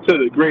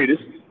the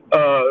greatest.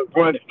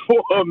 Running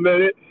for a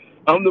minute.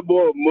 I'm the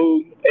boy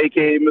Moo,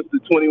 a.k.a. Mr.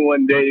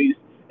 21 Days,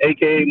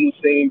 a.k.a.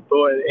 Musain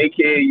Thornton,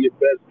 a.k.a. your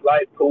best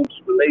life coach,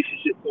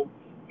 relationship coach,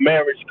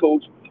 marriage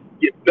coach,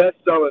 your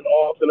best-selling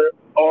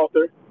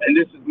author, and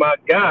this is my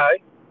guy.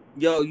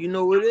 Yo, you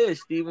know what it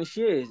is, Stephen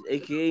Shears,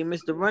 a.k.a.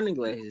 Mr. Running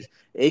Glasses,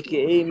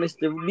 a.k.a.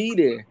 Mr. Be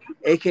There,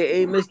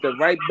 a.k.a. Mr.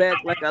 Right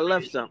Back Like I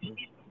Left Something.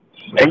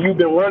 And you've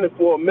been running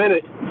for a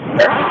minute.